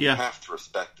died. I mean, you have to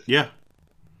respect it. Yeah.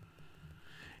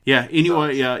 Yeah.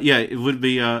 Anyway, it would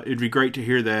be it'd be great to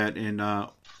hear that, and I'd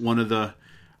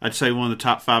say one of the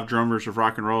top 5 drummers of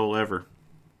rock and roll ever.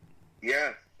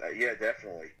 Yeah,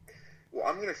 definitely. Well,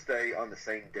 I'm going to stay on the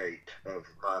same date of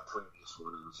my previous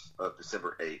one of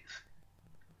December 8th,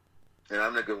 and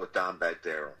I'm going to go with Dimebag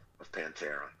Darrell of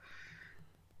Pantera.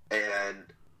 And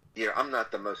I'm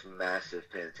not the most massive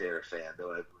Pantera fan,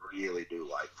 though I really do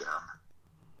like them.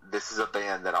 This is a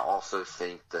band that I also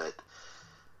think that,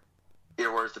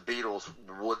 whereas the Beatles,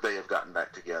 would they have gotten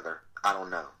back together? I don't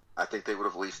know. I think they would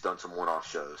have at least done some one-off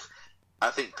shows. I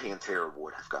think Pantera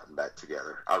would have gotten back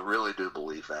together. I really do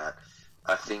believe that.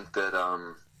 I think that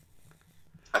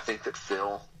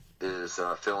Phil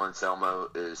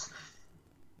Anselmo is,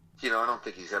 I don't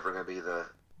think he's ever going to be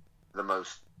the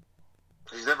most.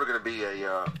 He's never going to be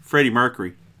a Freddie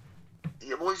Mercury.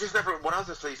 Yeah, well, he's just never. What I was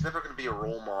going to say, he's never going to be a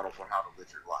role model for how to live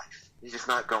your life. He's just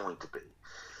not going to be.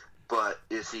 But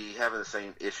is he having the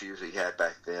same issues he had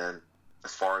back then?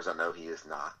 As far as I know, he is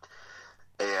not.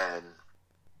 And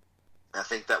I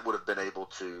think that would have been able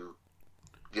to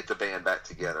get the band back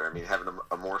together. I mean, having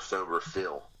a more sober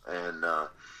Phil. And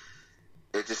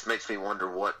it just makes me wonder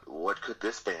what could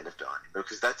this band have done?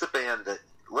 Because that's a band that,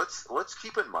 let's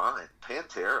keep in mind,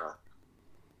 Pantera,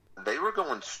 they were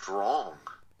going strong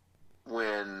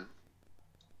when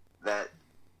that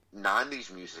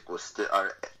 90s music was still,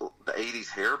 the 80s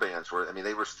hair bands were, I mean,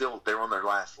 they were on their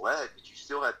last leg, but you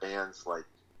still had bands like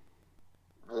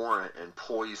Warrant and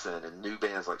Poison and new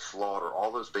bands like Slaughter,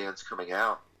 all those bands coming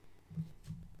out,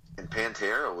 and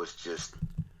Pantera was just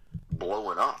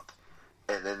blowing up.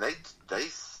 And then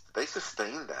they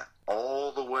sustained that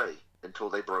all the way until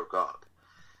they broke up.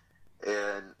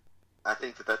 And I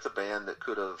think that's a band that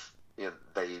could have,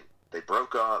 they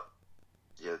broke up,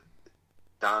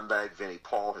 Dimebag, Vinnie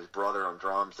Paul, his brother on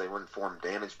drums, they went and formed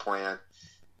Damage Plan.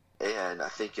 And I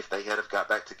think if they had have got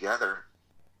back together,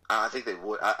 I think they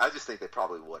would. I just think they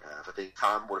probably would have. I think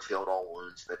time would have healed all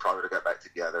wounds. They probably would have got back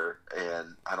together,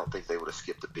 and I don't think they would have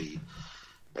skipped a beat.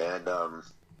 And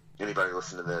anybody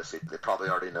listening to this, they probably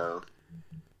already know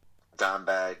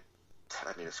Dimebag.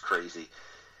 I mean, it's crazy.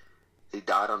 He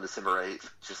died on December 8th,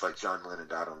 just like John Lennon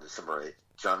died on December 8th.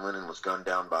 John Lennon was gunned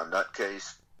down by a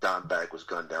nutcase. Dimebag was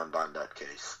gunned down by a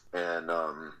nutcase. And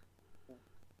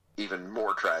even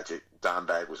more tragic,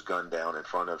 Dimebag was gunned down in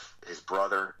front of his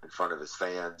brother, in front of his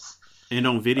fans. And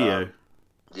on video.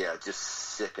 Yeah, just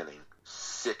sickening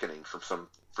from some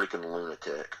freaking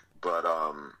lunatic. But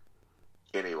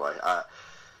anyway,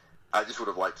 I just would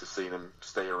have liked to see him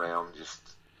stay around,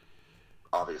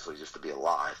 obviously just to be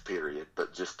alive, period,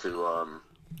 but just to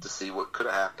see what could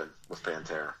have happened with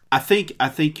Pantera. I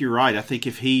think you're right. I think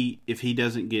if he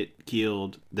doesn't get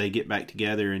killed, they get back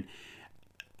together, and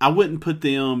I wouldn't put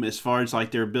them as far as like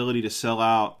their ability to sell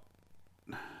out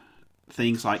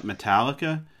things like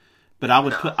Metallica, but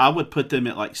I would put them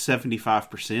at like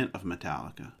 75% of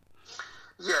Metallica.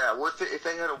 Yeah, well, if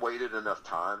they had waited enough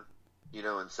time,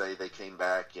 and say they came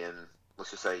back in,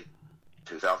 let's just say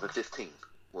 2015.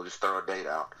 We'll just throw a date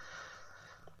out.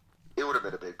 It would have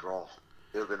been a big draw.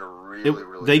 It would have been a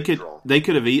really big draw. They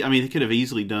could have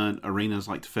easily done arenas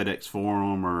like the FedEx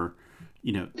Forum or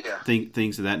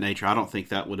things of that nature. I don't think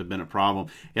that would have been a problem.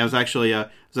 I was actually I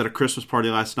was at a Christmas party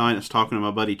last night. I was talking to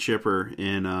my buddy Chipper,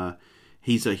 and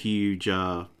he's a huge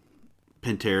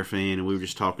Pantera fan, and we were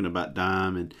just talking about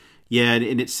Dime, and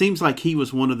it seems like he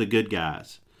was one of the good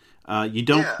guys. You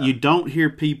don't hear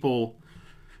people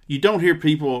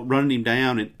running him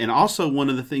down, and also one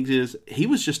of the things is he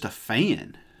was just a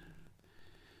fan.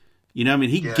 He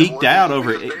geeked out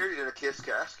over it. He was buried in a Kiss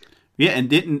casket. Yeah, and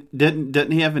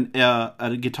doesn't he have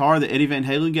a guitar that Eddie Van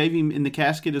Halen gave him in the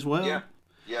casket as well? Yeah.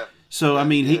 So yeah, I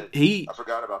mean, he I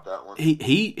forgot about that one.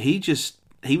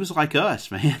 He was like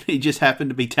us, man. He just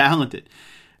happened to be talented.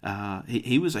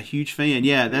 He was a huge fan.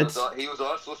 Yeah, he was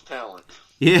us with talent.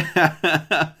 Yeah,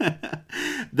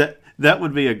 that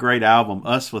would be a great album.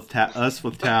 Us with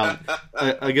talent,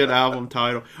 a good album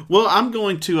title. Well, I'm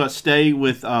going to stay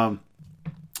with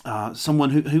someone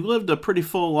who lived a pretty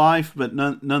full life, but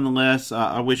nonetheless,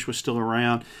 I wish was still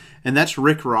around, and that's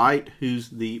Rick Wright, was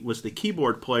the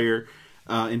keyboard player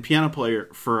and piano player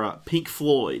for Pink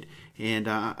Floyd, and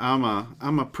I'm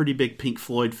a pretty big Pink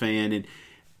Floyd fan, and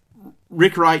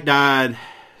Rick Wright died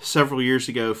several years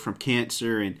ago from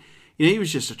cancer, and he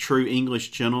was just a true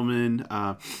English gentleman.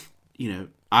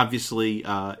 Obviously,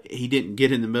 he didn't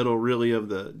get in the middle really of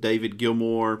the David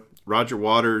Gilmour, Roger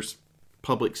Waters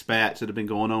public spats that have been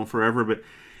going on forever. But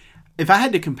if I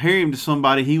had to compare him to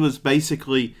somebody, he was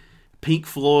basically Pink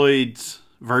Floyd's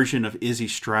version of Izzy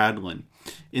Stradlin,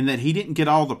 in that he didn't get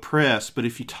all the press, but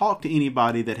if you talk to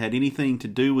anybody that had anything to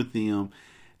do with them,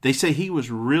 they say he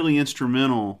was really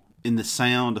instrumental in the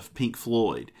sound of Pink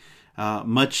Floyd.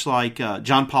 Much like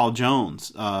John Paul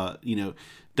Jones, I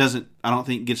don't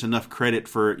think gets enough credit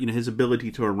for his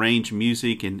ability to arrange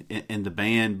music and the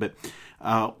band. But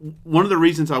one of the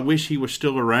reasons I wish he was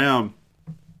still around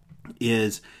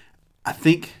is I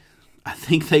think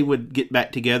they would get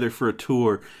back together for a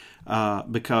tour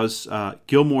because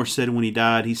Gilmour said when he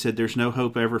died, he said there's no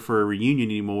hope ever for a reunion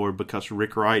anymore because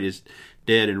Rick Wright is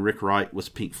dead and Rick Wright was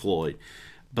Pink Floyd.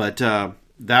 But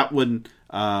that would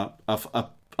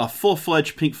a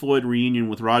full-fledged Pink Floyd reunion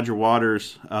with Roger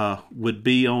Waters would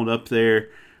be on up there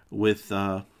with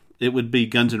it would be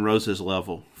Guns N' Roses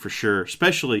level for sure,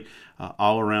 especially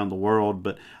all around the world.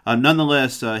 But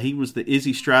nonetheless, he was the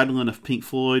Izzy Stradlin of Pink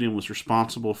Floyd and was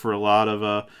responsible for a lot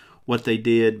of what they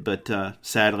did. But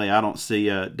sadly, I don't see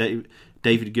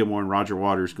David Gilmour and Roger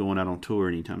Waters going out on tour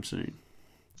anytime soon.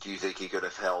 Do you think he could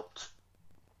have helped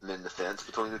mend the fence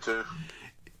between the two?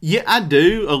 Yeah, I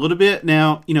do, a little bit.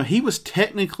 Now, he was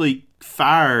technically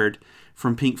fired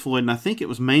from Pink Floyd, and I think it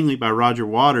was mainly by Roger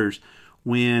Waters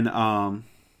when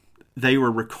they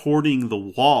were recording The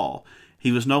Wall.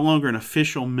 He was no longer an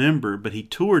official member, but he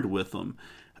toured with them.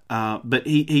 But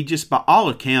he just, by all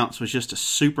accounts, was just a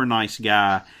super nice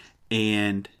guy,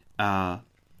 and I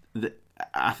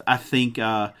think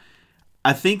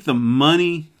the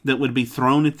money that would be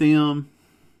thrown at them,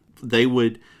 they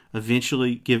would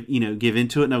eventually give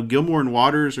into it. Now Gilmour and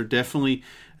Waters are definitely,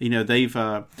 they've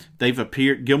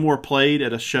appeared. Gilmour played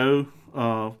at a show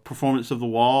performance of The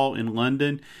Wall in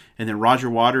London, and then Roger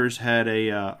Waters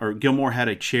Gilmour had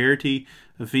a charity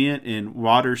event, and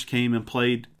Waters came and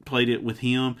played it with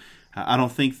him. I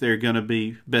don't think they're going to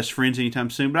be best friends anytime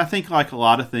soon, but I think like a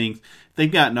lot of things,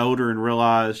 they've gotten older and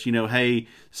realized, hey,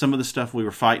 some of the stuff we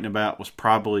were fighting about was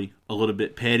probably a little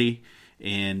bit petty.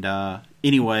 And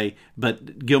anyway,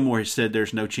 but Gilmour has said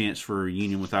there's no chance for a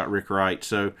reunion without Rick Wright.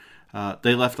 So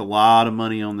they left a lot of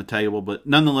money on the table. But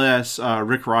nonetheless,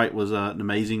 Rick Wright was an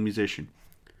amazing musician.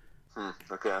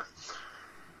 Okay.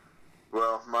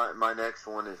 Well, my next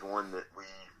one is one that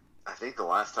I think the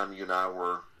last time you and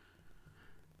I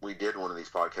we did one of these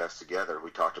podcasts together,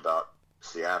 we talked about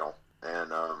Seattle.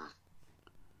 And I'm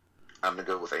going to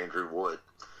go with Andrew Wood.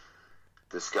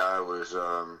 This guy was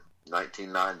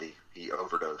 1990. He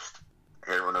overdosed.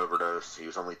 Heroin overdose. He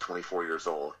was only 24 years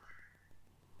old.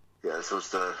 Yeah, this was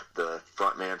the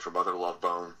front man for Mother Love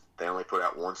Bone. They only put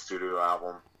out one studio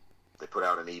album. They put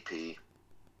out an EP.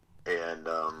 And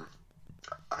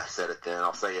I said it then,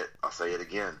 I'll say it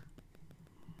again.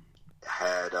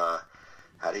 Had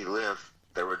he lived,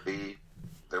 there would be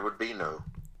no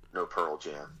Pearl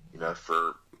Jam.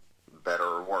 For better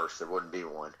or worse, there wouldn't be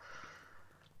one.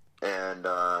 And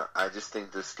I just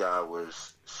think this guy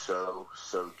was so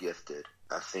gifted.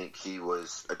 I think he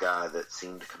was a guy that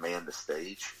seemed to command the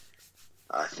stage.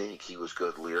 I think he was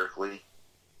good lyrically.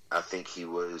 I think he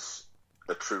was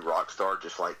a true rock star,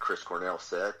 just like Chris Cornell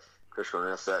said. Chris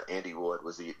Cornell said Andy Wood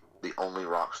was the only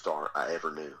rock star I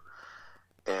ever knew.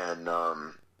 And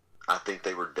I think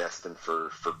they were destined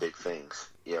for big things.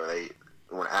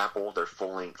 When Apple, their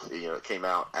full length, it came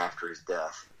out after his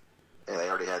death. And they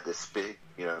already had this big,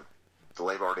 the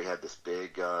label already had this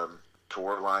big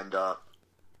tour lined up,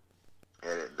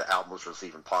 and the album was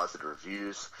receiving positive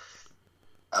reviews.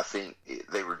 I think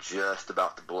they were just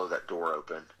about to blow that door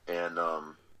open. And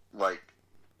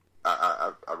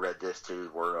I read this too,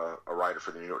 where a writer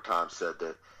for the New York Times said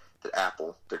that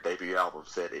Apple, their debut album,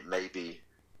 said it may be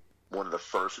one of the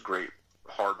first great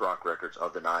hard rock records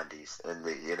of the 90s. And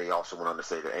he also went on to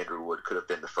say that Andrew Wood could have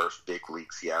been the first big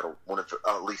league Seattle,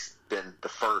 at least been the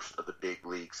first of the big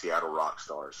league Seattle rock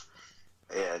stars.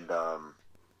 And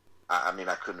I mean,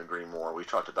 I couldn't agree more. We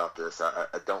talked about this. I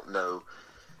don't know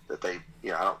that I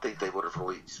don't think they would have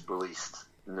released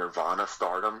Nirvana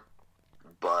Stardom,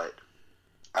 but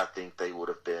I think they would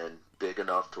have been big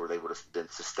enough to where they would have been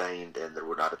sustained, and there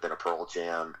would not have been a Pearl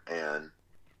Jam. And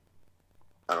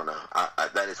I don't know.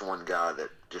 That is one guy that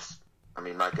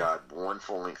my God, one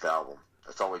full-length album.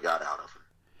 That's all we got out of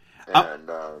him. And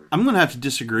I'm going to have to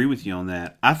disagree with you on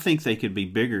that. I think they could be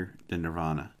bigger than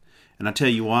Nirvana, and I'll tell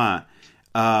you why.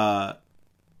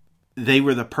 They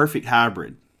were the perfect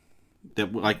hybrid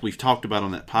that, like we've talked about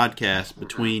on that podcast,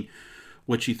 between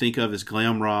what you think of as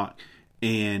glam rock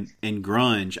and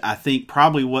grunge. I think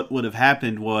probably what would have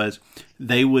happened was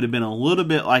they would have been a little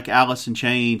bit like Alice in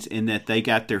Chains in that they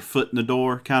got their foot in the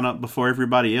door kind of before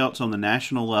everybody else on the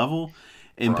national level,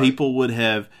 and people would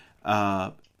have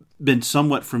been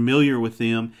somewhat familiar with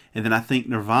them, and then I think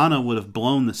Nirvana would have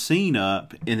blown the scene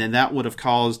up, and then that would have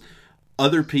caused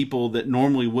other people that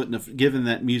normally wouldn't have given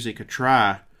that music a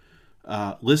try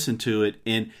listen to it,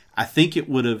 and I think it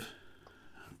would have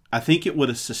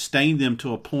sustained them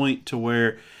to a point to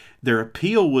where their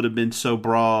appeal would have been so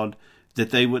broad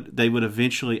that they would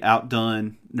eventually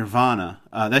outdone Nirvana.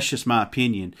 That's just my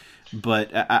opinion, but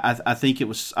I think it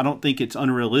was. I don't think it's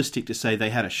unrealistic to say they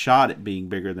had a shot at being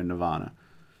bigger than Nirvana.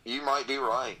 You might be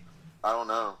right. I don't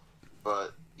know,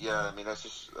 but yeah, I mean that's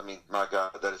just. I mean, my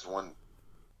God, that is one.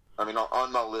 I mean,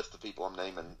 on my list of people I'm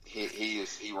naming, he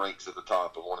ranks at the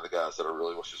top of one of the guys that I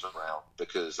really wish was around,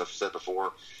 because I've said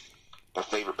before, my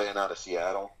favorite band out of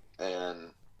Seattle,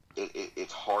 and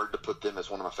it's hard to put them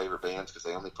as one of my favorite bands because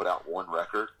they only put out one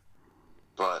record.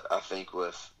 But I think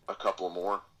with a couple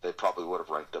more, they probably would have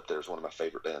ranked up there as one of my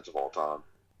favorite bands of all time.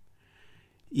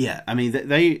 Yeah, I mean,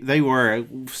 they were.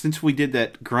 Since we did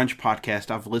that grunge podcast,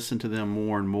 I've listened to them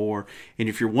more and more. And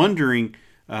if you're wondering,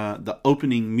 the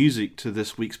opening music to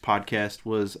this week's podcast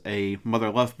was a Mother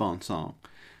Love Bone song.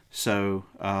 So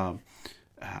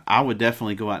I would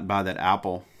definitely go out and buy that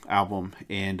album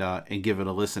and give it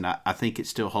a listen. I think it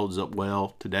still holds up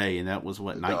well today, and that was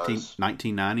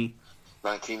 1990?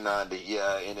 1990,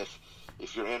 yeah. And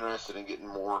if you're interested in getting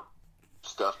more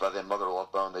stuff by them, Mother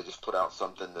Love Bone, they just put out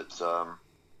something that's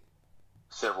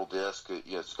several discs.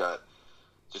 It's got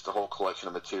just a whole collection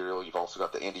of material. You've also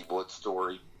got the Andrew Wood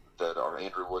story that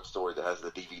has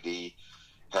the DVD,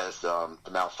 has the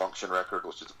Malfunction record,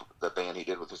 which is the band he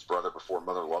did with his brother before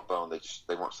Mother Love Bone.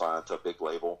 They weren't signed to a big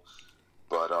label.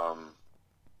 But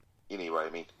anyway, I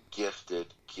mean,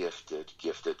 gifted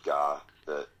guy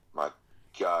that, my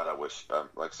God, I wish,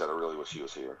 like I said, I really wish he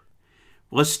was here.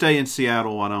 Let's stay in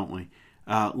Seattle, why don't we?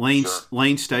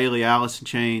 Lane Staley, Alice in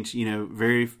Chains,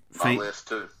 very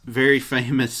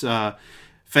famous,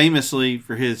 famously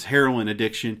for his heroin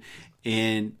addiction.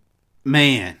 And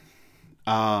man,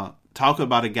 talk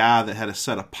about a guy that had a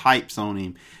set of pipes on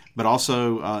him, but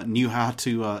also knew how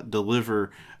to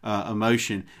deliver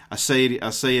emotion. I say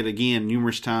it again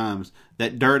numerous times.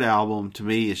 That Dirt album to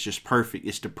me is just perfect.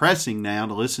 It's depressing now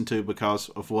to listen to because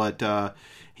of what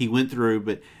he went through,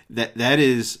 but that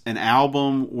is an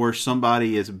album where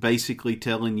somebody is basically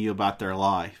telling you about their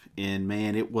life, and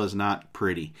man, it was not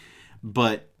pretty,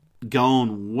 but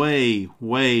gone way,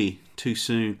 way too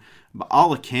soon. By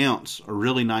all accounts, a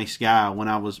really nice guy. When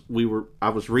I was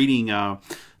reading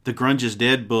the Grunge is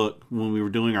Dead book when we were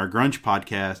doing our grunge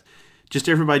podcast. Just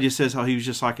everybody just says, "Oh, he was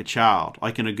just like a child,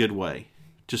 like in a good way,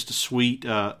 just a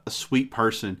sweet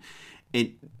person."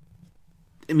 And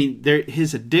I mean,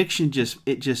 his addiction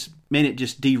it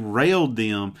just derailed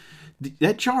them.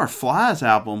 That Jar of Flies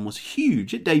album was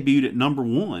huge. It debuted at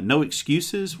 #1. No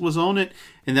Excuses was on it,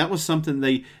 and that was something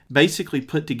they basically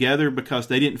put together because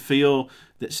they didn't feel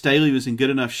that Staley was in good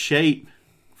enough shape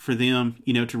for them,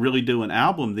 to really do an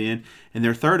album then. And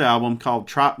their third album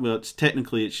called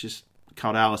it's just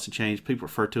called Alice in Chains. People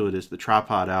refer to it as the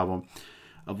Tripod album.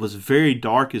 Was very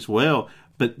dark as well,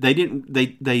 but they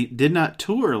did not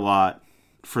tour a lot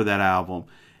for that album,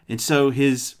 and so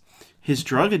his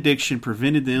drug addiction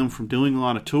prevented them from doing a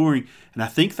lot of touring. And I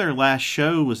think their last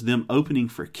show was them opening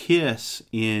for Kiss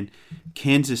in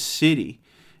Kansas City.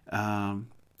 And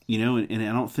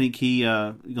I don't think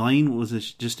Lane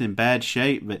was just in bad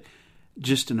shape, but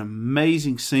just an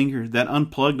amazing singer. That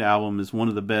Unplugged album is one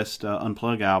of the best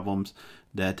Unplugged albums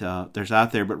that there's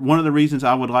out there. But one of the reasons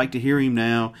I would like to hear him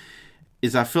now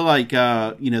is I feel like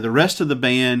the rest of the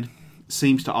band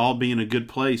seems to all be in a good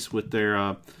place with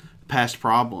their past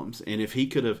problems, and if he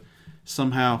could have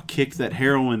somehow kicked that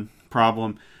heroin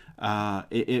problem,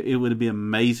 It would be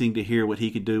amazing to hear what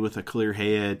he could do with a clear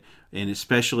head, and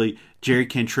especially Jerry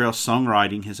Cantrell's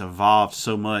songwriting has evolved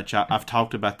so much. I've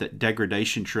talked about that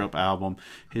Degradation Trip album,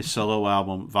 his solo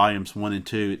album, volumes 1 and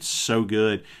 2. It's so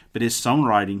good, but his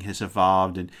songwriting has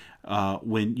evolved, and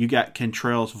when you got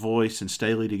Cantrell's voice and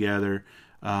Staley together,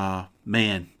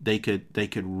 man, they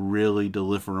could really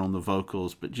deliver on the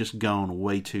vocals, but just gone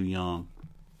way too young.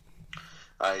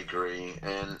 I agree,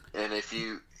 and if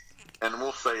you, and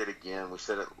we'll say it again. We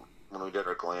said it when we did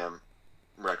our glam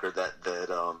record that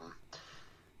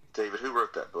David, who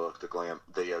wrote that book, the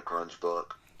grunge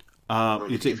book?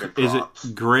 Is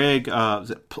it Greg?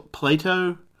 Is it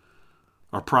Plato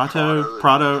or Prato?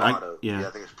 Prato. Yeah,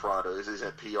 I think it's Prato. Is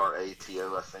it Prato? I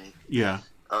think. Yeah.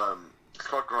 It's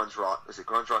called Grunge Rock. Is it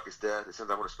Grunge Rock is Dead? Isn't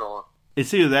that what it's called?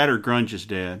 It's either that or Grunge is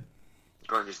Dead.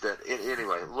 Grunge is Dead.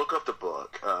 Anyway, look up the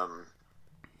book.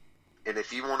 And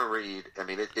if you want to read, I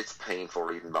mean, it's painful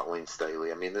reading about Layne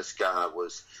Staley. I mean, this guy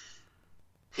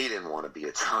he didn't want to be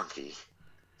a junkie,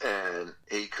 and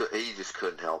he just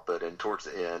couldn't help it. And towards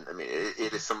the end, I mean,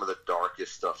 it is some of the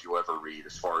darkest stuff you'll ever read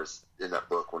as far as in that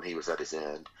book when he was at his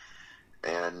end.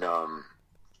 And,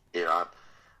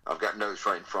 I've got notes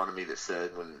right in front of me that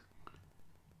said when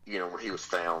he was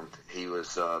found, he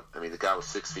was, the guy was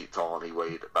 6 feet tall and he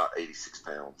weighed about 86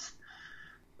 pounds.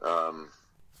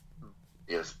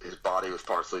 His body was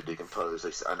partially decomposed.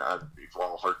 We've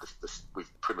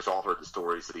pretty much all heard the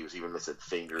stories that he was even missing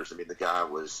fingers. I mean, the guy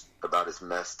was about as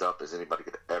messed up as anybody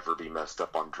could ever be messed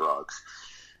up on drugs.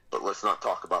 But let's not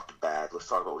talk about the bad. Let's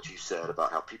talk about what you said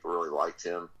about how people really liked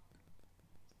him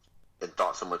and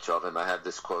thought so much of him. I have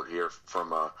this quote here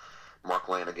from Mark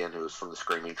Lanigan, who was from the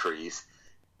Screaming Trees.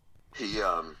 He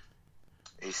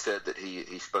said that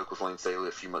he spoke with Layne Staley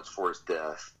a few months before his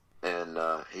death, and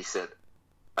he said,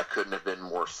 "I couldn't have been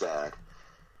more sad."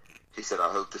 He said,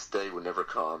 "I hope this day would never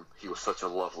come. He was such a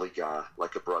lovely guy,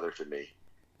 like a brother to me.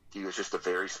 He was just a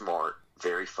very smart,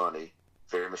 very funny,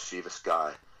 very mischievous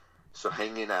guy. So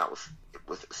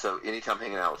anytime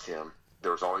hanging out with him,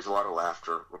 there was always a lot of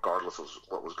laughter, regardless of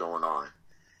what was going on.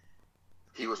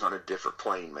 He was on a different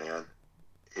plane, man.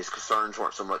 His concerns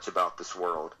weren't so much about this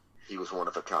world. He was one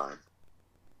of a kind."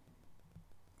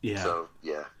 Yeah. So,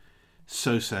 yeah.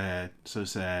 So sad. So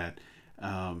sad.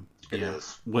 It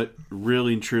is. What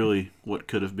really and truly what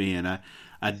could have been.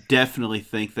 I definitely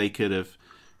think they could have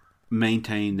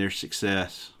maintained their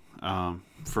success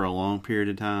for a long period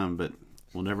of time, but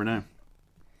we'll never know.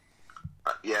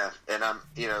 Yeah, and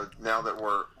now that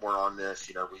we're on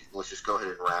this, let's just go ahead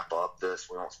and wrap up this.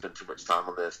 We won't spend too much time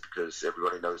on this because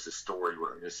everybody knows the story. We're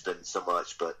going to spend so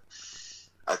much, but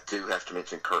I do have to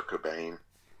mention Kurt Cobain.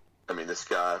 I mean, this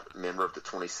guy, member of the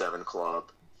 27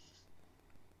 Club.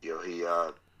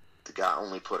 The guy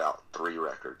only put out 3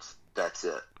 records. That's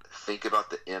it. Think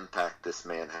about the impact this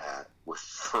man had with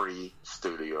 3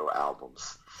 studio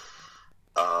albums.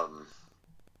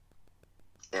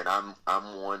 And I'm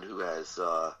one who has.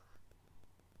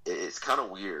 It's kind of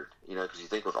weird, because you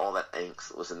think with all that angst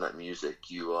that was in that music,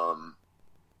 you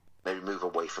maybe move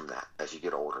away from that as you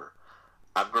get older.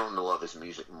 I've grown to love his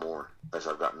music more as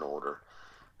I've gotten older.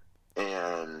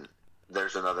 And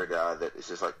there's another guy that is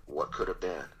just like, what could have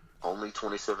been? Only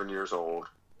 27 years old,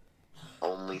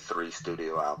 only 3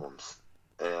 studio albums.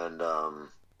 And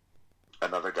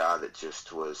another guy that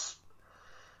just was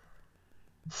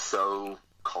so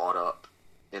caught up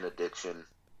in addiction,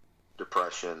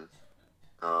 depression.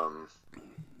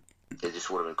 It just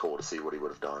would have been cool to see what he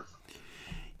would have done.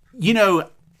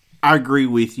 I agree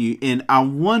with you, and I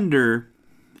wonder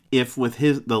if with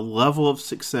the level of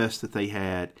success that they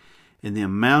had and the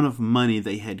amount of money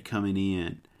they had coming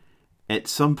in, at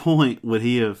some point would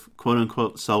he have quote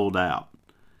unquote sold out?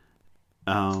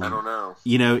 I don't know.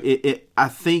 I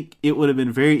think it would have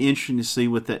been very interesting to see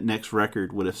what that next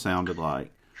record would have sounded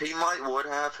like. He would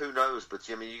have, who knows? But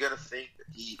you got to think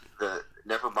that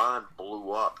Nevermind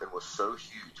blew up and was so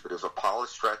huge, but it was a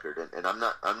polished record, and I'm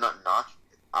not knocking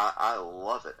it. I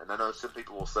love it, and I know some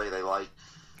people will say they like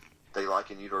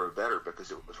In Utero better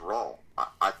because it was raw.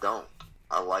 I don't.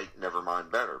 I like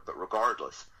Nevermind better, but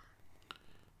regardless,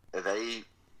 they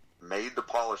made the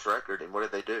polished record, and what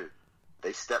did they do?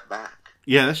 They stepped back.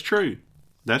 Yeah, that's true.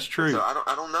 That's true. So I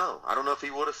don't know. I don't know if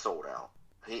he would have sold out.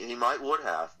 He would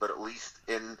have, but at least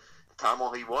in the time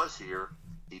while he was here,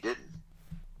 he didn't.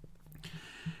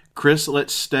 Chris,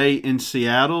 let's stay in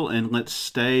Seattle and let's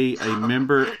stay a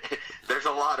member. There's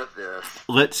a lot of this.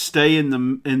 Let's stay in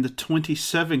the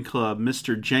 27 Club.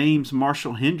 Mr. James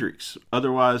Marshall Hendrix,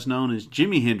 otherwise known as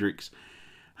Jimi Hendrix,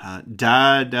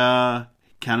 died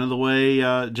kind of the way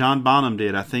John Bonham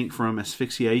did, I think, from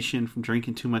asphyxiation from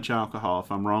drinking too much alcohol.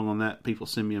 If I'm wrong on that, people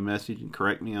send me a message and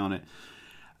correct me on it.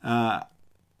 I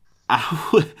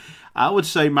would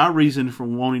say my reason for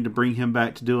wanting to bring him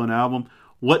back to do an album,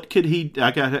 what could he?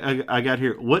 I got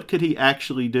here. What could he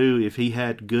actually do if he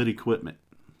had good equipment?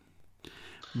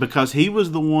 Because he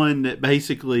was the one that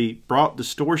basically brought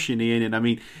distortion in, and I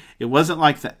mean, it wasn't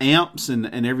like the amps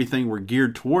and everything were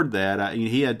geared toward that.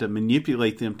 He had to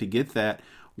manipulate them to get that.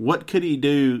 What could he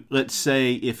do? Let's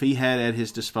say if he had at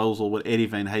his disposal what Eddie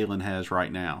Van Halen has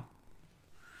right now.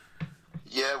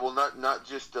 Yeah, well, not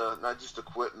just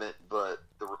equipment, but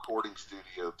the recording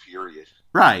studio. Period.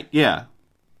 Right. Yeah.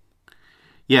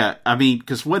 Yeah. I mean,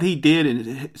 because what he did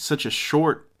in such a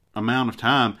short amount of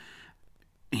time,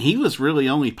 he was really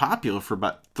only popular for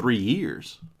about 3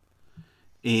 years,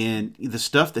 and the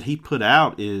stuff that he put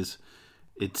out it's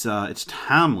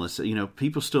timeless.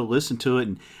 People still listen to it.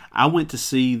 And I went to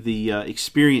see the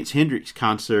Experience Hendrix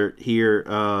concert here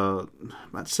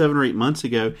about 7 or 8 months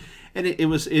ago. And it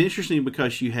was interesting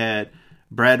because you had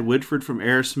Brad Whitford from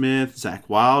Aerosmith, Zakk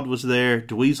Wylde was there,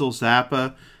 Dweezil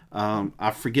Zappa.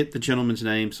 I forget the gentleman's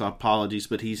name, so apologies,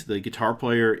 but he's the guitar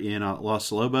player in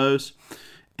Los Lobos.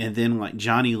 And then like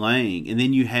Johnny Lang. And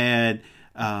then you had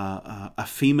a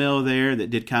female there that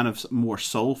did kind of more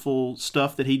soulful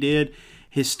stuff that he did.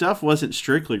 His stuff wasn't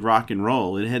strictly rock and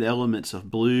roll. It had elements of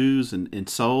blues and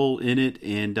soul in it.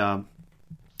 And it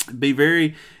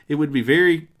would be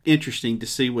very interesting to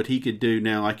see what he could do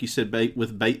now, like you said,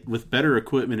 with better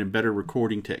equipment and better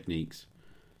recording techniques.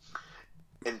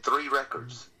 And 3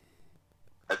 records.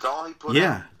 That's all he put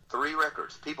out. 3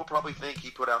 records. People probably think he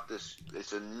put out this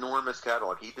enormous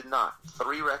catalog. He did not.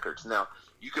 3 records. Now,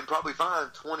 you can probably find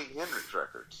 20 Hendrix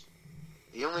records.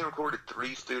 He only recorded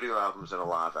 3 studio albums and a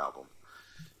live album.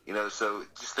 So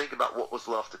just think about what was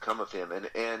left to come of him. And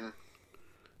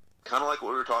kind of like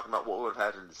what we were talking about, what would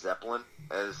have happened to Zeppelin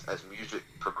as music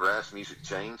progressed, music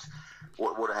changed,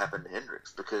 what would have happened to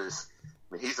Hendrix? Because,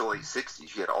 he's the late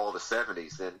 60s. You had all the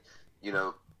 70s. Then,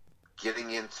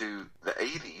 getting into the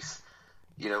 80s,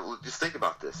 just think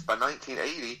about this. By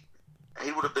 1980,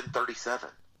 he would have been 37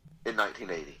 in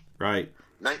 1980. Right.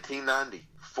 1990,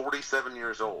 47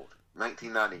 years old.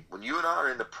 1990, when you and I are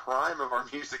in the prime of our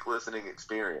music listening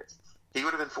experience, he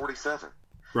would have been 47.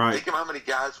 Right. Think of how many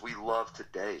guys we love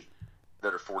today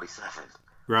that are 47.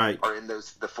 Right. Are in the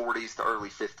 40s to early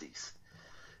 50s.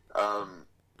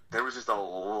 There was just a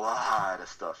lot of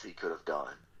stuff he could have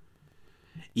done.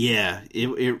 Yeah,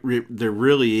 there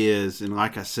really is, and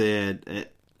like I said,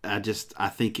 I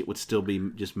think it would still be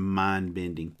just mind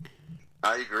bending.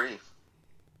 I agree.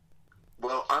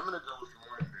 Well, I'm going to go with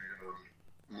one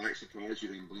that might surprise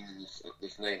you in bringing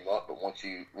this name up, but once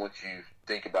you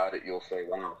think about it, you'll say,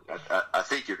 "Wow!" I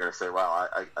think you're going to say, "Wow!"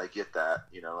 I get that,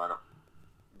 I don't.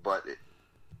 But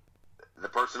the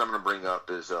person I'm going to bring up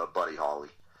is Buddy Holly.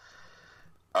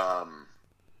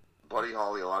 Buddy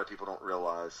Holly, a lot of people don't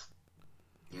realize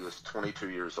he was 22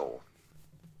 years old.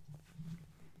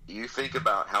 You think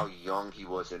about how young he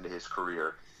was into his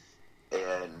career,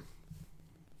 and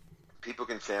people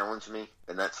can challenge me,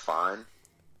 and that's fine.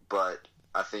 But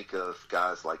I think of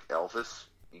guys like Elvis.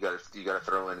 You got to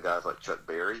throw in guys like Chuck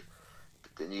Berry,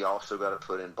 but then you also got to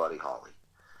put in Buddy Holly.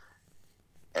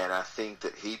 And I think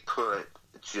that he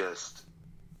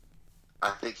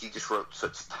just wrote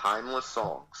such timeless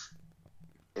songs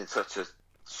in such a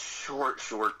short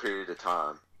period of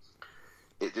time.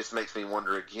 It just makes me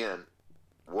wonder again,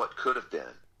 what could have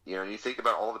been? You think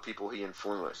about all the people he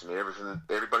influenced.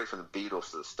 Everybody from the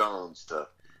Beatles to the Stones to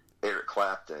Eric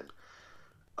Clapton.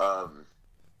 I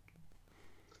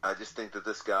just think that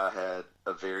this guy had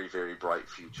a very, very bright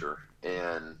future.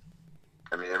 And,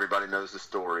 everybody knows the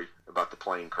story about the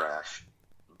plane crash.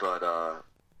 But I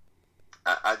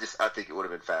think it would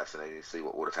have been fascinating to see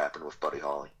what would have happened with Buddy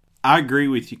Holly. I agree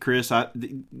with you, Chris.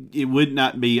 It would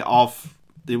not be off.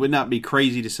 It would not be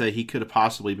crazy to say he could have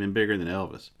possibly been bigger than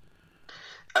Elvis.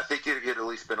 I think it had at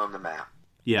least been on the map.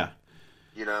 Yeah.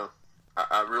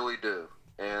 I really do.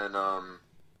 And,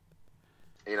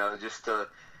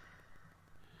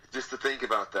 just to think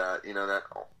about that,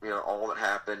 all that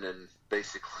happened, and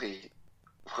basically,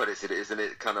 what is it? Isn't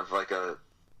it kind of like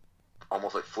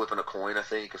almost like flipping a coin, I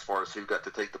think, as far as who got to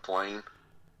take the plane?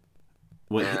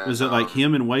 Was it like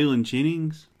him and Waylon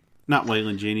Jennings? Not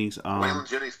Waylon Jennings. Waylon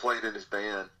Jennings played in his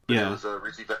band. But yeah. It was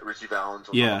Richie Valens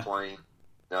was on the plane.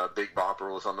 Big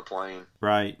Bopper was on the plane.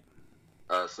 Right.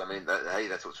 That's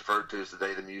what's referred to as the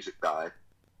day the music died.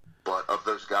 But of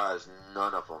those guys,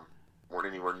 none of them weren't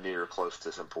anywhere near close to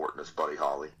as important as Buddy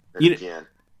Holly. And again,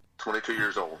 22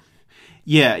 years old.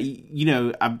 Yeah,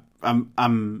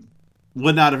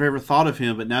 would not have ever thought of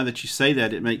him, but now that you say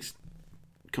that, it makes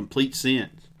complete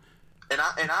sense. And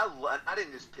I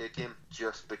didn't just pick him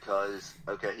just because,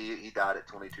 okay, he died at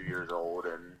 22 years old,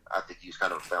 and I think he's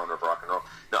kind of a founder of rock and roll.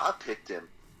 No, I picked him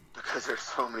because there's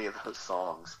so many of those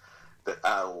songs that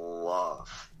I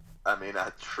love. I mean,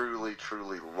 I truly,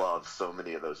 truly love so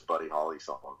many of those Buddy Holly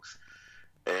songs.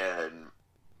 And,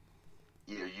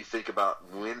 you think about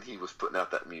when he was putting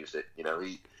out that music. He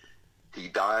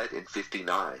died in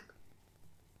 59.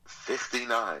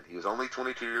 59. He was only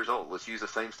 22 years old. Let's use the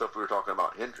same stuff we were talking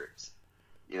about Hendrix.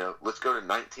 Let's go to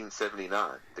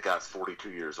 1979. The guy's 42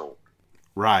 years old.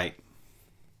 Right.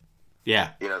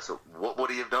 Yeah. So what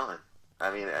would he have done?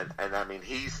 I mean, and I mean,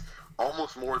 he's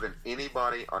almost more than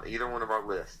anybody on either one of our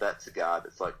lists. That's a guy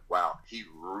that's like, wow, he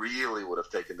really would have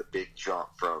taken the big jump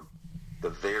from the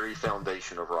very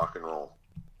foundation of rock and roll.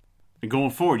 And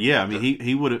going forward, yeah, I mean,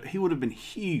 he would have been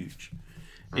huge.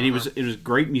 And he was a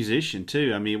great musician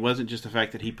too. I mean, it wasn't just the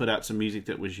fact that he put out some music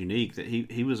that was unique; that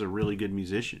he was a really good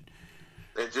musician,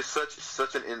 and just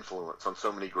such an influence on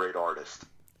so many great artists.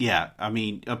 Yeah, I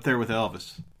mean, up there with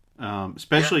Elvis,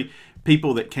 especially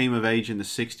people that came of age in the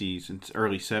 '60s and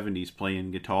early '70s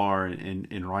playing guitar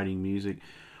and writing music.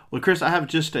 Well, Chris, I have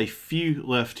just a few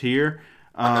left here.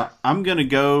 I'm going to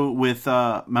go with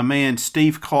my man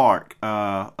Steve Clark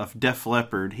of Def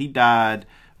Leppard. He died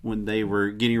when they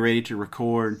were getting ready to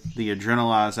record the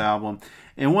Adrenalize album.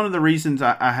 And one of the reasons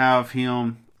I have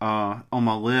him on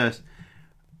my list,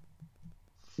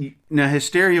 now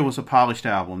Hysteria was a polished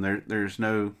album. There's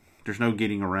no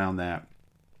getting around that.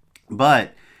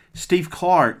 But Steve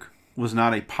Clark was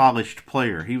not a polished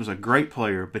player. He was a great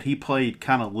player, but he played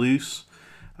kind of loose,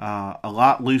 a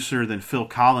lot looser than Phil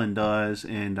Collins does,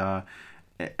 and a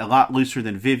lot looser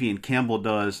than Vivian Campbell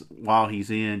does while he's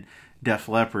in Def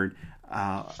Leppard.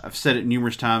 I've said it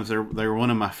numerous times. They were one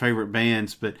of my favorite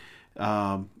bands, but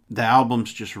the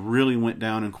albums just really went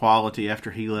down in quality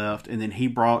after he left. And then he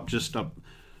brought just a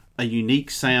unique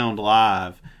sound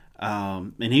live,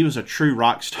 and he was a true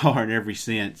rock star in every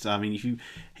sense. I mean,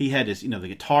 he had his, the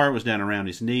guitar was down around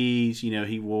his knees.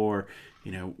 He wore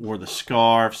the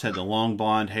scarves, had the long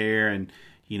blonde hair, and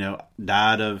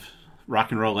died of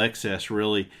rock and roll excess,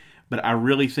 really. But I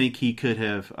really think he could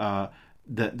have.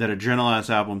 That Adrenalize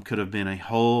album could have been a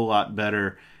whole lot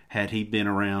better had he been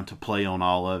around to play on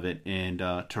all of it and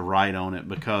to write on it,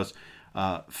 because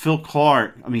Phil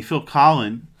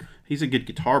Collins, he's a good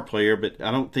guitar player, but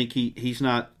I don't think he's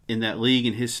not in that league,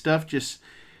 and his stuff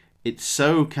it's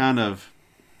so kind of,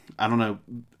 I don't know,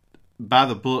 by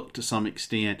the book to some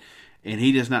extent, and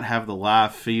he does not have the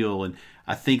live feel. And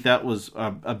I think that was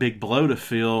a big blow to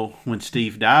Phil when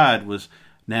Steve died, was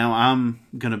now I'm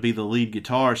going to be the lead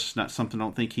guitarist. It's not something I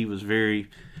don't think he was very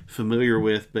familiar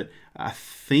with, but I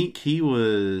think he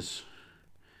was.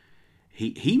 I'll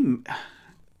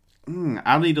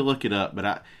need to look it up,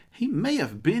 but he may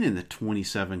have been in the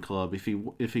 27 Club. If he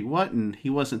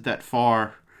wasn't that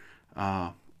far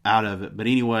out of it. But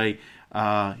anyway,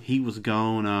 he was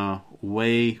gone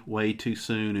way too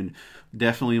soon, and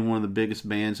definitely in one of the biggest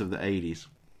bands of the 80s.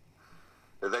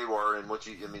 They were, and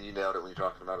you nailed it when you're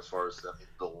talking about as far as the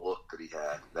look that he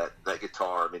had. That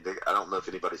guitar, I don't know if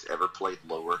anybody's ever played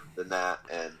lower than that,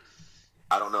 and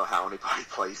I don't know how anybody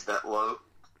plays that low.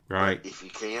 Right. But if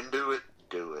you can do it,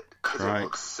 because right. It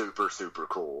looks super, super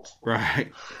cool.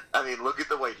 Right. Look at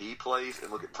the way he plays,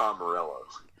 and look at Tom Morello.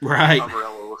 Right. Tom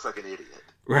Morello looks like an idiot.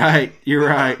 Right. You're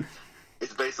right.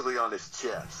 It's basically on his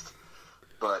chest.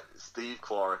 But Steve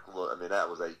Clark, that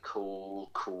was a cool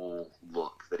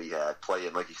look that he had,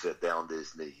 playing, like you said, down to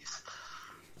his knees.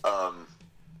 I'm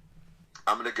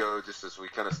going to go, just as we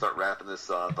kind of start wrapping this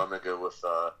up, I'm going to go with,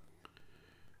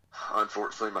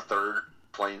 unfortunately, my third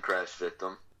plane crash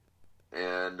victim.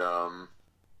 And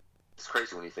it's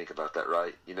crazy when you think about that,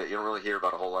 right? You don't really hear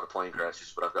about a whole lot of plane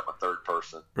crashes, but I've got my third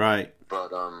person. Right.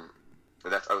 But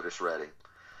that's Otis Redding.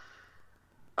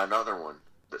 Another one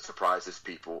that surprises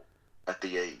people at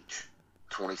the age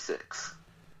 26,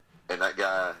 and that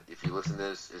guy, if you listen to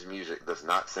his music, does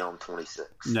not sound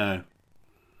 26. No,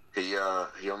 he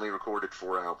only recorded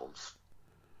 4 albums,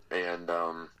 and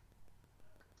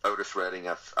Otis Redding,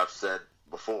 I've said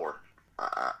before,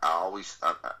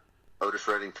 Otis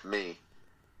Redding to me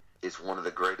is one of the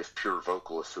greatest pure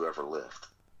vocalists who ever lived.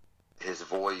 His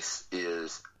voice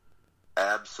is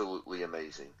absolutely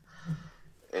amazing,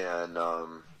 and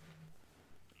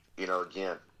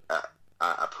again.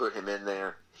 I put him in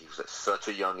there. He was at such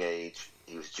a young age.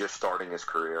 He was just starting his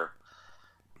career.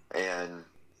 And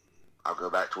I'll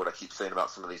go back to what I keep saying about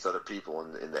some of these other people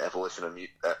in the evolution of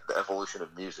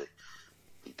music.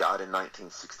 He died in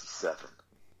 1967.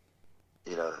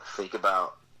 Think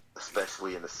about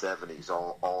especially in the 70s,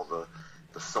 all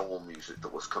the soul music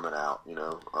that was coming out,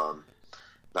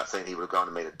 not saying he would have gone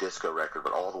and made a disco record,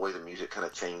 but all the way the music kind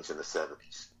of changed in the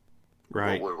 70s.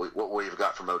 Right. What we've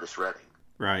got from Otis Redding.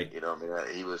 Right.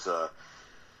 He was,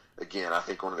 again, I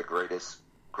think one of the greatest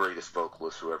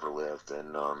vocalists who ever lived,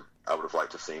 and I would have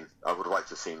liked to seen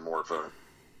more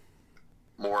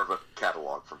of a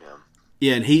catalog from him.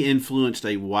 Yeah, and he influenced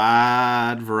a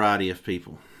wide variety of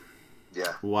people.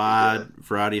 Yeah. Wide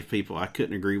variety of people. I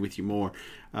couldn't agree with you more.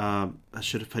 I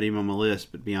should have put him on my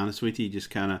list, but to be honest with you, he just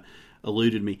kind of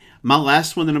eluded me. My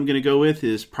last one that I'm going to go with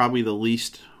is probably the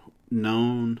least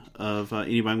known of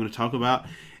anybody I'm going to talk about.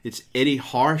 It's Eddie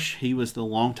Harsh. He was the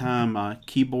longtime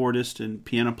keyboardist and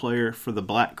piano player for the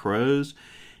Black Crowes,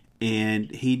 and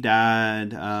he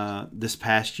died this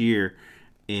past year.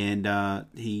 And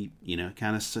he,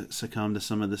 kind of succumbed to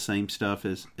some of the same stuff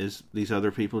as these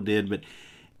other people did. But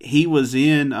he was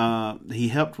he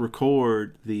helped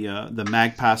record the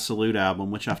Magpie Salute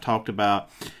album, which I've talked about.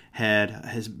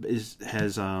 Has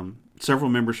several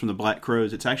members from the Black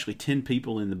Crowes. It's actually 10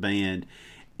 people in the band.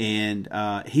 And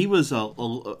he was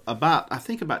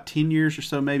about 10 years or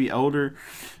so, maybe older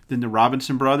than the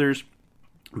Robinson brothers.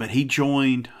 But he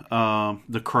joined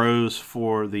the Crowes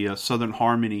for the Southern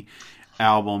Harmony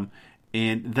album,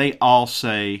 and they all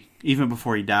say, even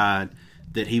before he died,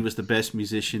 that he was the best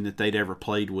musician that they'd ever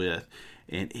played with.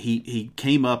 And he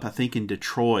came up, I think, in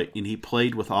Detroit, and he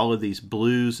played with all of these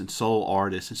blues and soul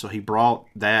artists, and so he brought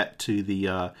that to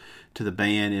the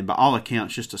band, and by all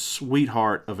accounts, just a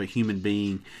sweetheart of a human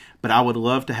being. But I would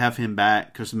love to have him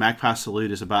back, because Magpie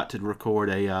Salute is about to record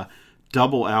a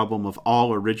double album of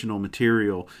all original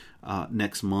material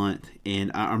next month,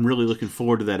 and I'm really looking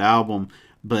forward to that album.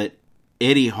 But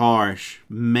Eddie Harsh,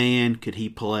 man, could he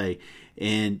play.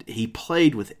 And he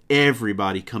played with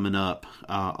everybody coming up,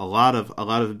 a lot of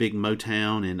the big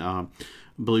Motown and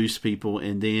blues people.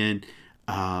 And then,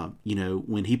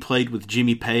 when he played with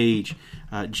Jimmy Page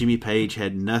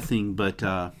had nothing but,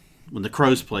 when the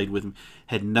Crowes played with him,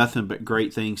 had nothing but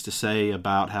great things to say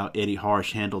about how Eddie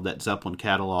Harsh handled that Zeppelin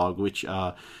catalog, which,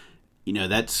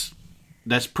 that's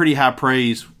pretty high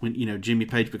praise when, Jimmy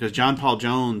Page, because John Paul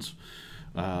Jones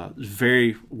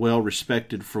very well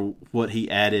respected for what he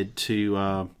added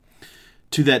to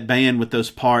that band with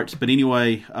those parts. But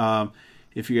anyway,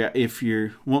 if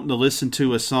you're wanting to listen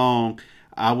to a song,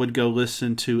 I would go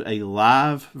listen to a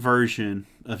live version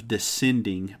of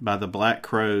Descending by the Black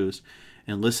Crowes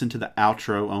and listen to the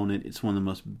outro on it. It's one of the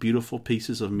most beautiful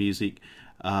pieces of music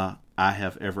I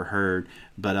have ever heard.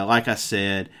 But like I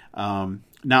said,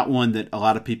 not one that a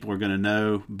lot of people are going to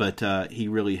know, but he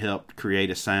really helped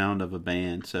create a sound of a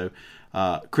band. So,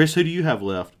 Chris, who do you have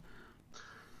left?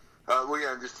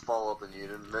 Just to follow up on you,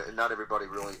 not everybody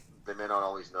really, they may not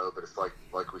always know, but it's like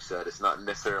we said, it's not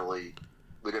necessarily,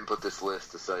 we didn't put this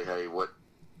list to say, hey, who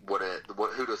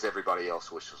does everybody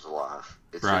else wish was alive?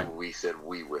 It's right. Who we said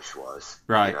we wish was.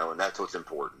 Right. And that's what's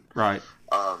important. Right.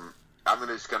 I'm going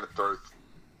to just kind of throw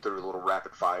through a little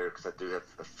rapid fire because I do have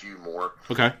a few more.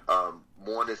 Okay.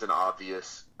 One is an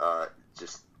obvious,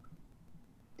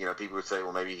 people would say,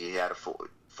 well, maybe he had a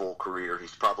full career. He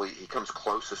comes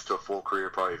closest to a full career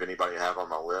probably of anybody I have on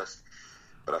my list,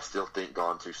 but I still think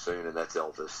gone too soon, and that's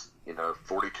Elvis.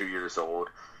 42 years old.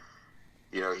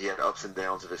 He had ups and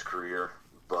downs of his career,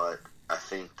 but I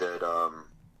think that,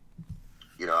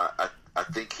 I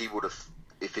think he would have,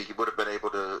 if he would have been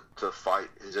able to fight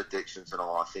his addictions and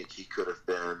all, I think he could have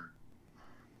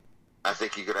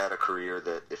had a career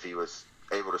that if he was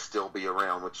able to still be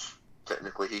around, which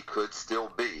technically he could still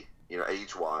be,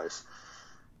 age-wise.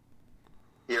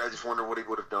 I just wonder what he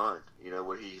would have done.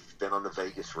 Would he have been on the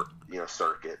Vegas,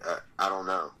 circuit? I don't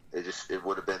know. It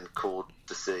would have been cool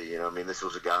to see. This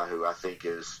was a guy who I think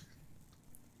is,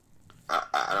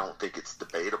 I don't think it's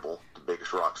debatable, the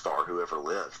biggest rock star who ever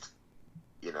lived.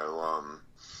 I don't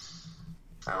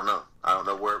know. I don't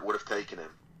know where it would have taken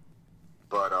him.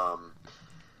 But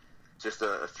just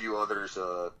a few others.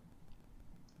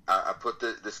 I put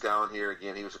this guy on here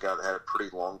again. He was a guy that had a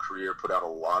pretty long career, put out a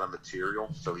lot of material.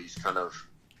 So he's kind of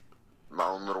my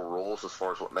own little rules as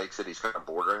far as what makes it. He's kind of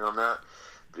bordering on that,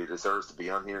 but he deserves to be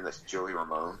on here, and that's Joey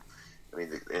Ramone.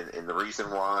 And the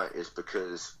reason why is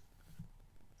because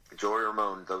Joey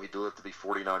Ramone, though he did live to be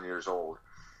 49 years old,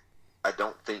 I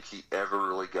don't think he ever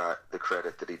really got the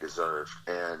credit that he deserved.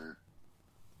 And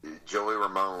Joey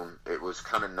Ramone, it was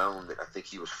kind of known that I think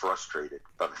he was frustrated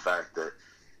by the fact that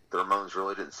the Ramones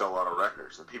really didn't sell a lot of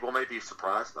records. And people may be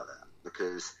surprised by that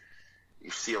because you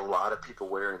see a lot of people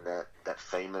wearing that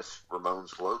famous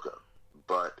Ramones logo.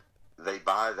 But they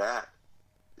buy that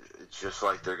just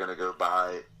like they're going to go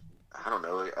buy, I don't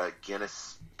know, a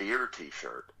Guinness beer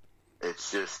T-shirt.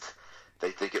 It's just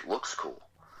they think it looks cool.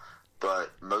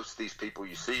 But most of these people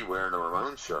you see wearing a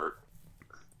Ramones shirt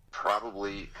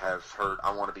probably have heard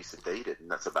 "I Want to Be Sedated," and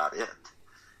that's about it.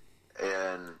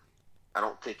 And I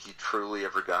don't think he truly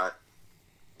ever got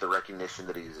the recognition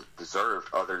that he's deserved,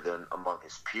 other than among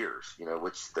his peers.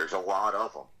 Which there's a lot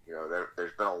of them.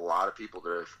 There's been a lot of people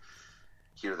that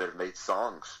have made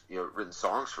songs, written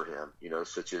songs for him.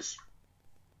 Such as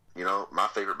my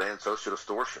favorite band, Social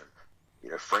Distortion.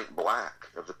 Frank Black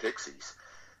of the Pixies.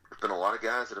 There's been a lot of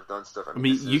guys that have done stuff.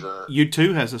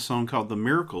 U2 has a song called "The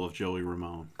Miracle" of Joey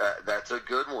Ramone. That's a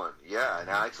good one, yeah. And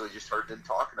I actually just heard them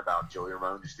talking about Joey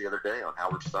Ramone just the other day on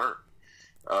Howard Stern.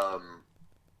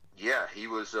 Yeah, he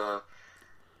was.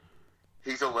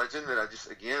 He's a legend that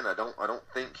I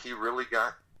don't think he really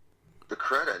got the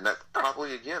credit, and that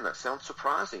probably that sounds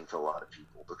surprising to a lot of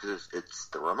people because it's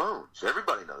the Ramones.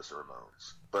 Everybody knows the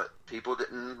Ramones, but people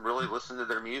didn't really listen to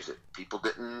their music. People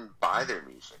didn't buy their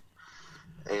music.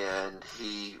 And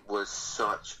he was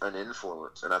such an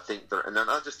influence. And I think and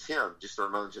not just him, just the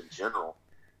Ramones in general,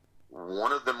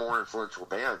 one of the more influential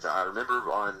bands. I remember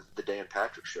on the Dan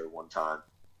Patrick Show one time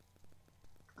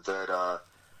that,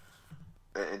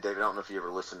 and David, I don't know if you ever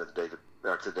listened to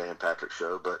the Dan Patrick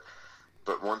Show, but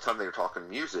one time they were talking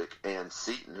music, and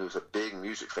Seton, who's a big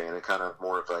music fan and kind of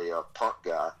more of a punk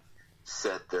guy,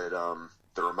 said that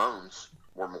the Ramones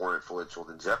were more influential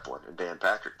than Zeppelin, and Dan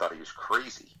Patrick thought he was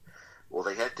crazy. Well,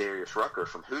 they had Darius Rucker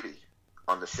from Hootie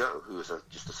on the show, who is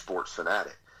just a sports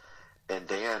fanatic. And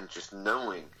Dan, just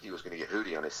knowing he was going to get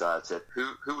Hootie on his side, said,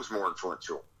 who was more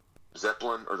influential,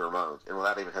 Zeppelin or the Ramones? And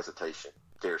without even hesitation,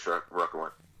 Darius Rucker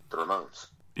went, the Ramones.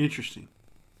 Interesting.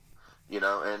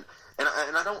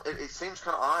 And I don't, it seems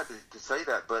kind of odd to say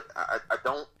that, but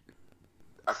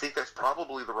I think that's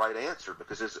probably the right answer,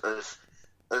 because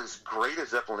as great as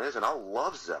Zeppelin is, and I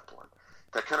love Zeppelin,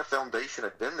 that kind of foundation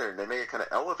had been there, and they may have kind of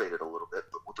elevated a little bit,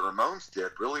 but what the Ramones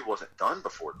did really wasn't done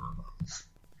before the Ramones.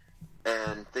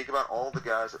 And think about all the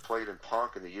guys that played in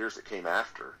punk in the years that came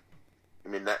after. I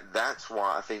mean, that's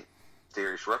why I think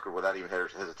Darius Rucker, without even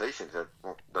hesitation, said,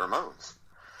 well, the Ramones.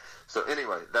 So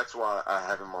anyway, that's why I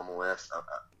have him on the list.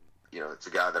 It's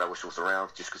a guy that I wish was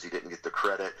around just because he didn't get the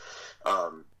credit.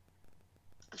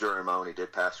 Joey Ramone, he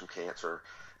did pass from cancer.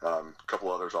 A couple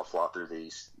others, I'll fly through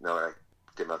these. No, I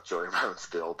did not Joey Ramone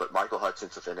still, but Michael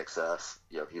Hutchence of NXS.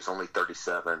 He was only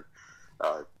 37.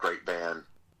 Great band.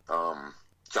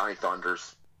 Johnny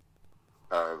Thunders,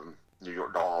 New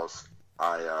York Dolls.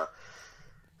 I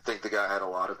think the guy had a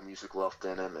lot of music left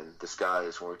in him, and this guy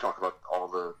is, when we talk about all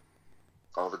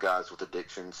the guys with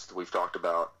addictions that we've talked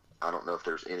about, I don't know if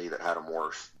there's any that had them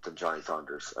worse than Johnny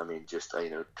Thunders. I mean, just a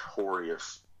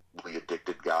notoriously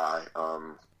addicted guy.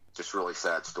 Just really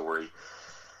sad story.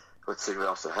 Let's see what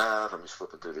else I have. I'm just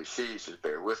flipping through these sheets. Just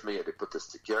bear with me. I did put this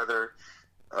together.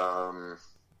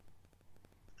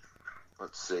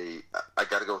 Let's see. I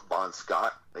got to go with Bon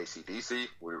Scott, AC/DC.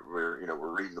 We're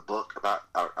reading the book about.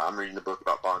 I'm reading the book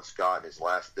about Bon Scott in his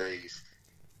last days.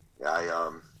 I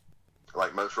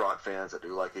like most rock fans, I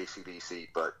do like AC/DC,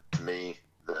 but to me,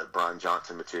 the Brian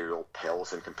Johnson material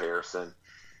pales in comparison.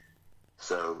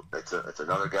 So it's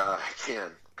another guy,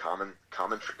 again, common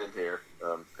trend here,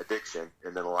 addiction.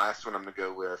 And then the last one I'm going to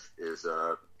go with is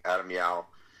Adam Yauch,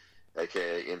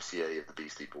 a.k.a. MCA of the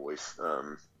Beastie Boys.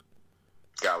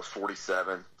 Guy was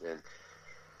 47, and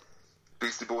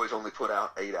Beastie Boys only put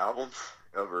out 8 albums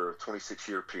over a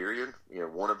 26-year period.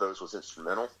 One of those was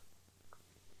instrumental.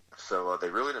 So they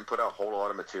really didn't put out a whole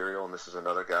lot of material, and this is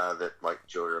another guy that, like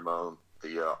Joey Ramone,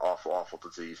 the awful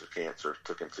disease of cancer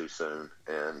took him too soon.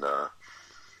 And I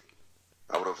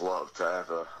would have loved to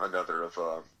have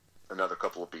another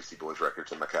couple of Beastie Boys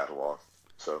records in my catalog.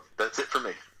 So that's it for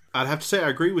me. I'd have to say I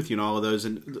agree with you on all of those.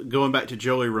 And going back to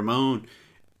Joey Ramone,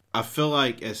 I feel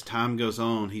like as time goes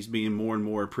on, he's being more and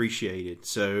more appreciated.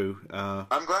 So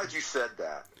I'm glad you said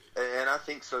that, and I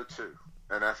think so too.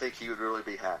 And I think he would really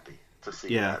be happy to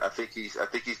see that. I think he's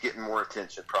getting more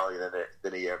attention probably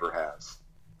than he ever has.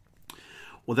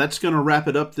 Well, that's going to wrap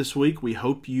it up this week. We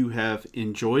hope you have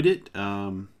enjoyed it.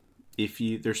 If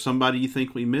there's somebody you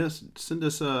think we missed, send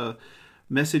us a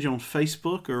message on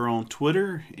Facebook or on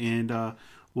Twitter, and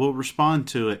we'll respond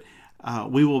to it.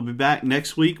 We will be back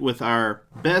next week with our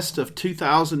best of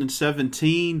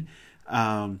 2017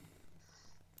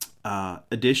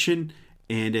 edition.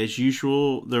 And as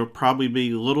usual, there'll probably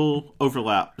be a little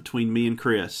overlap between me and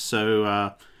Chris.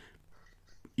 So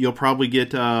you'll probably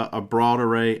get a broad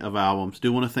array of albums.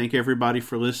 Do want to thank everybody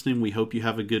for listening. We hope you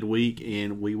have a good week,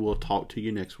 and we will talk to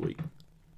you next week.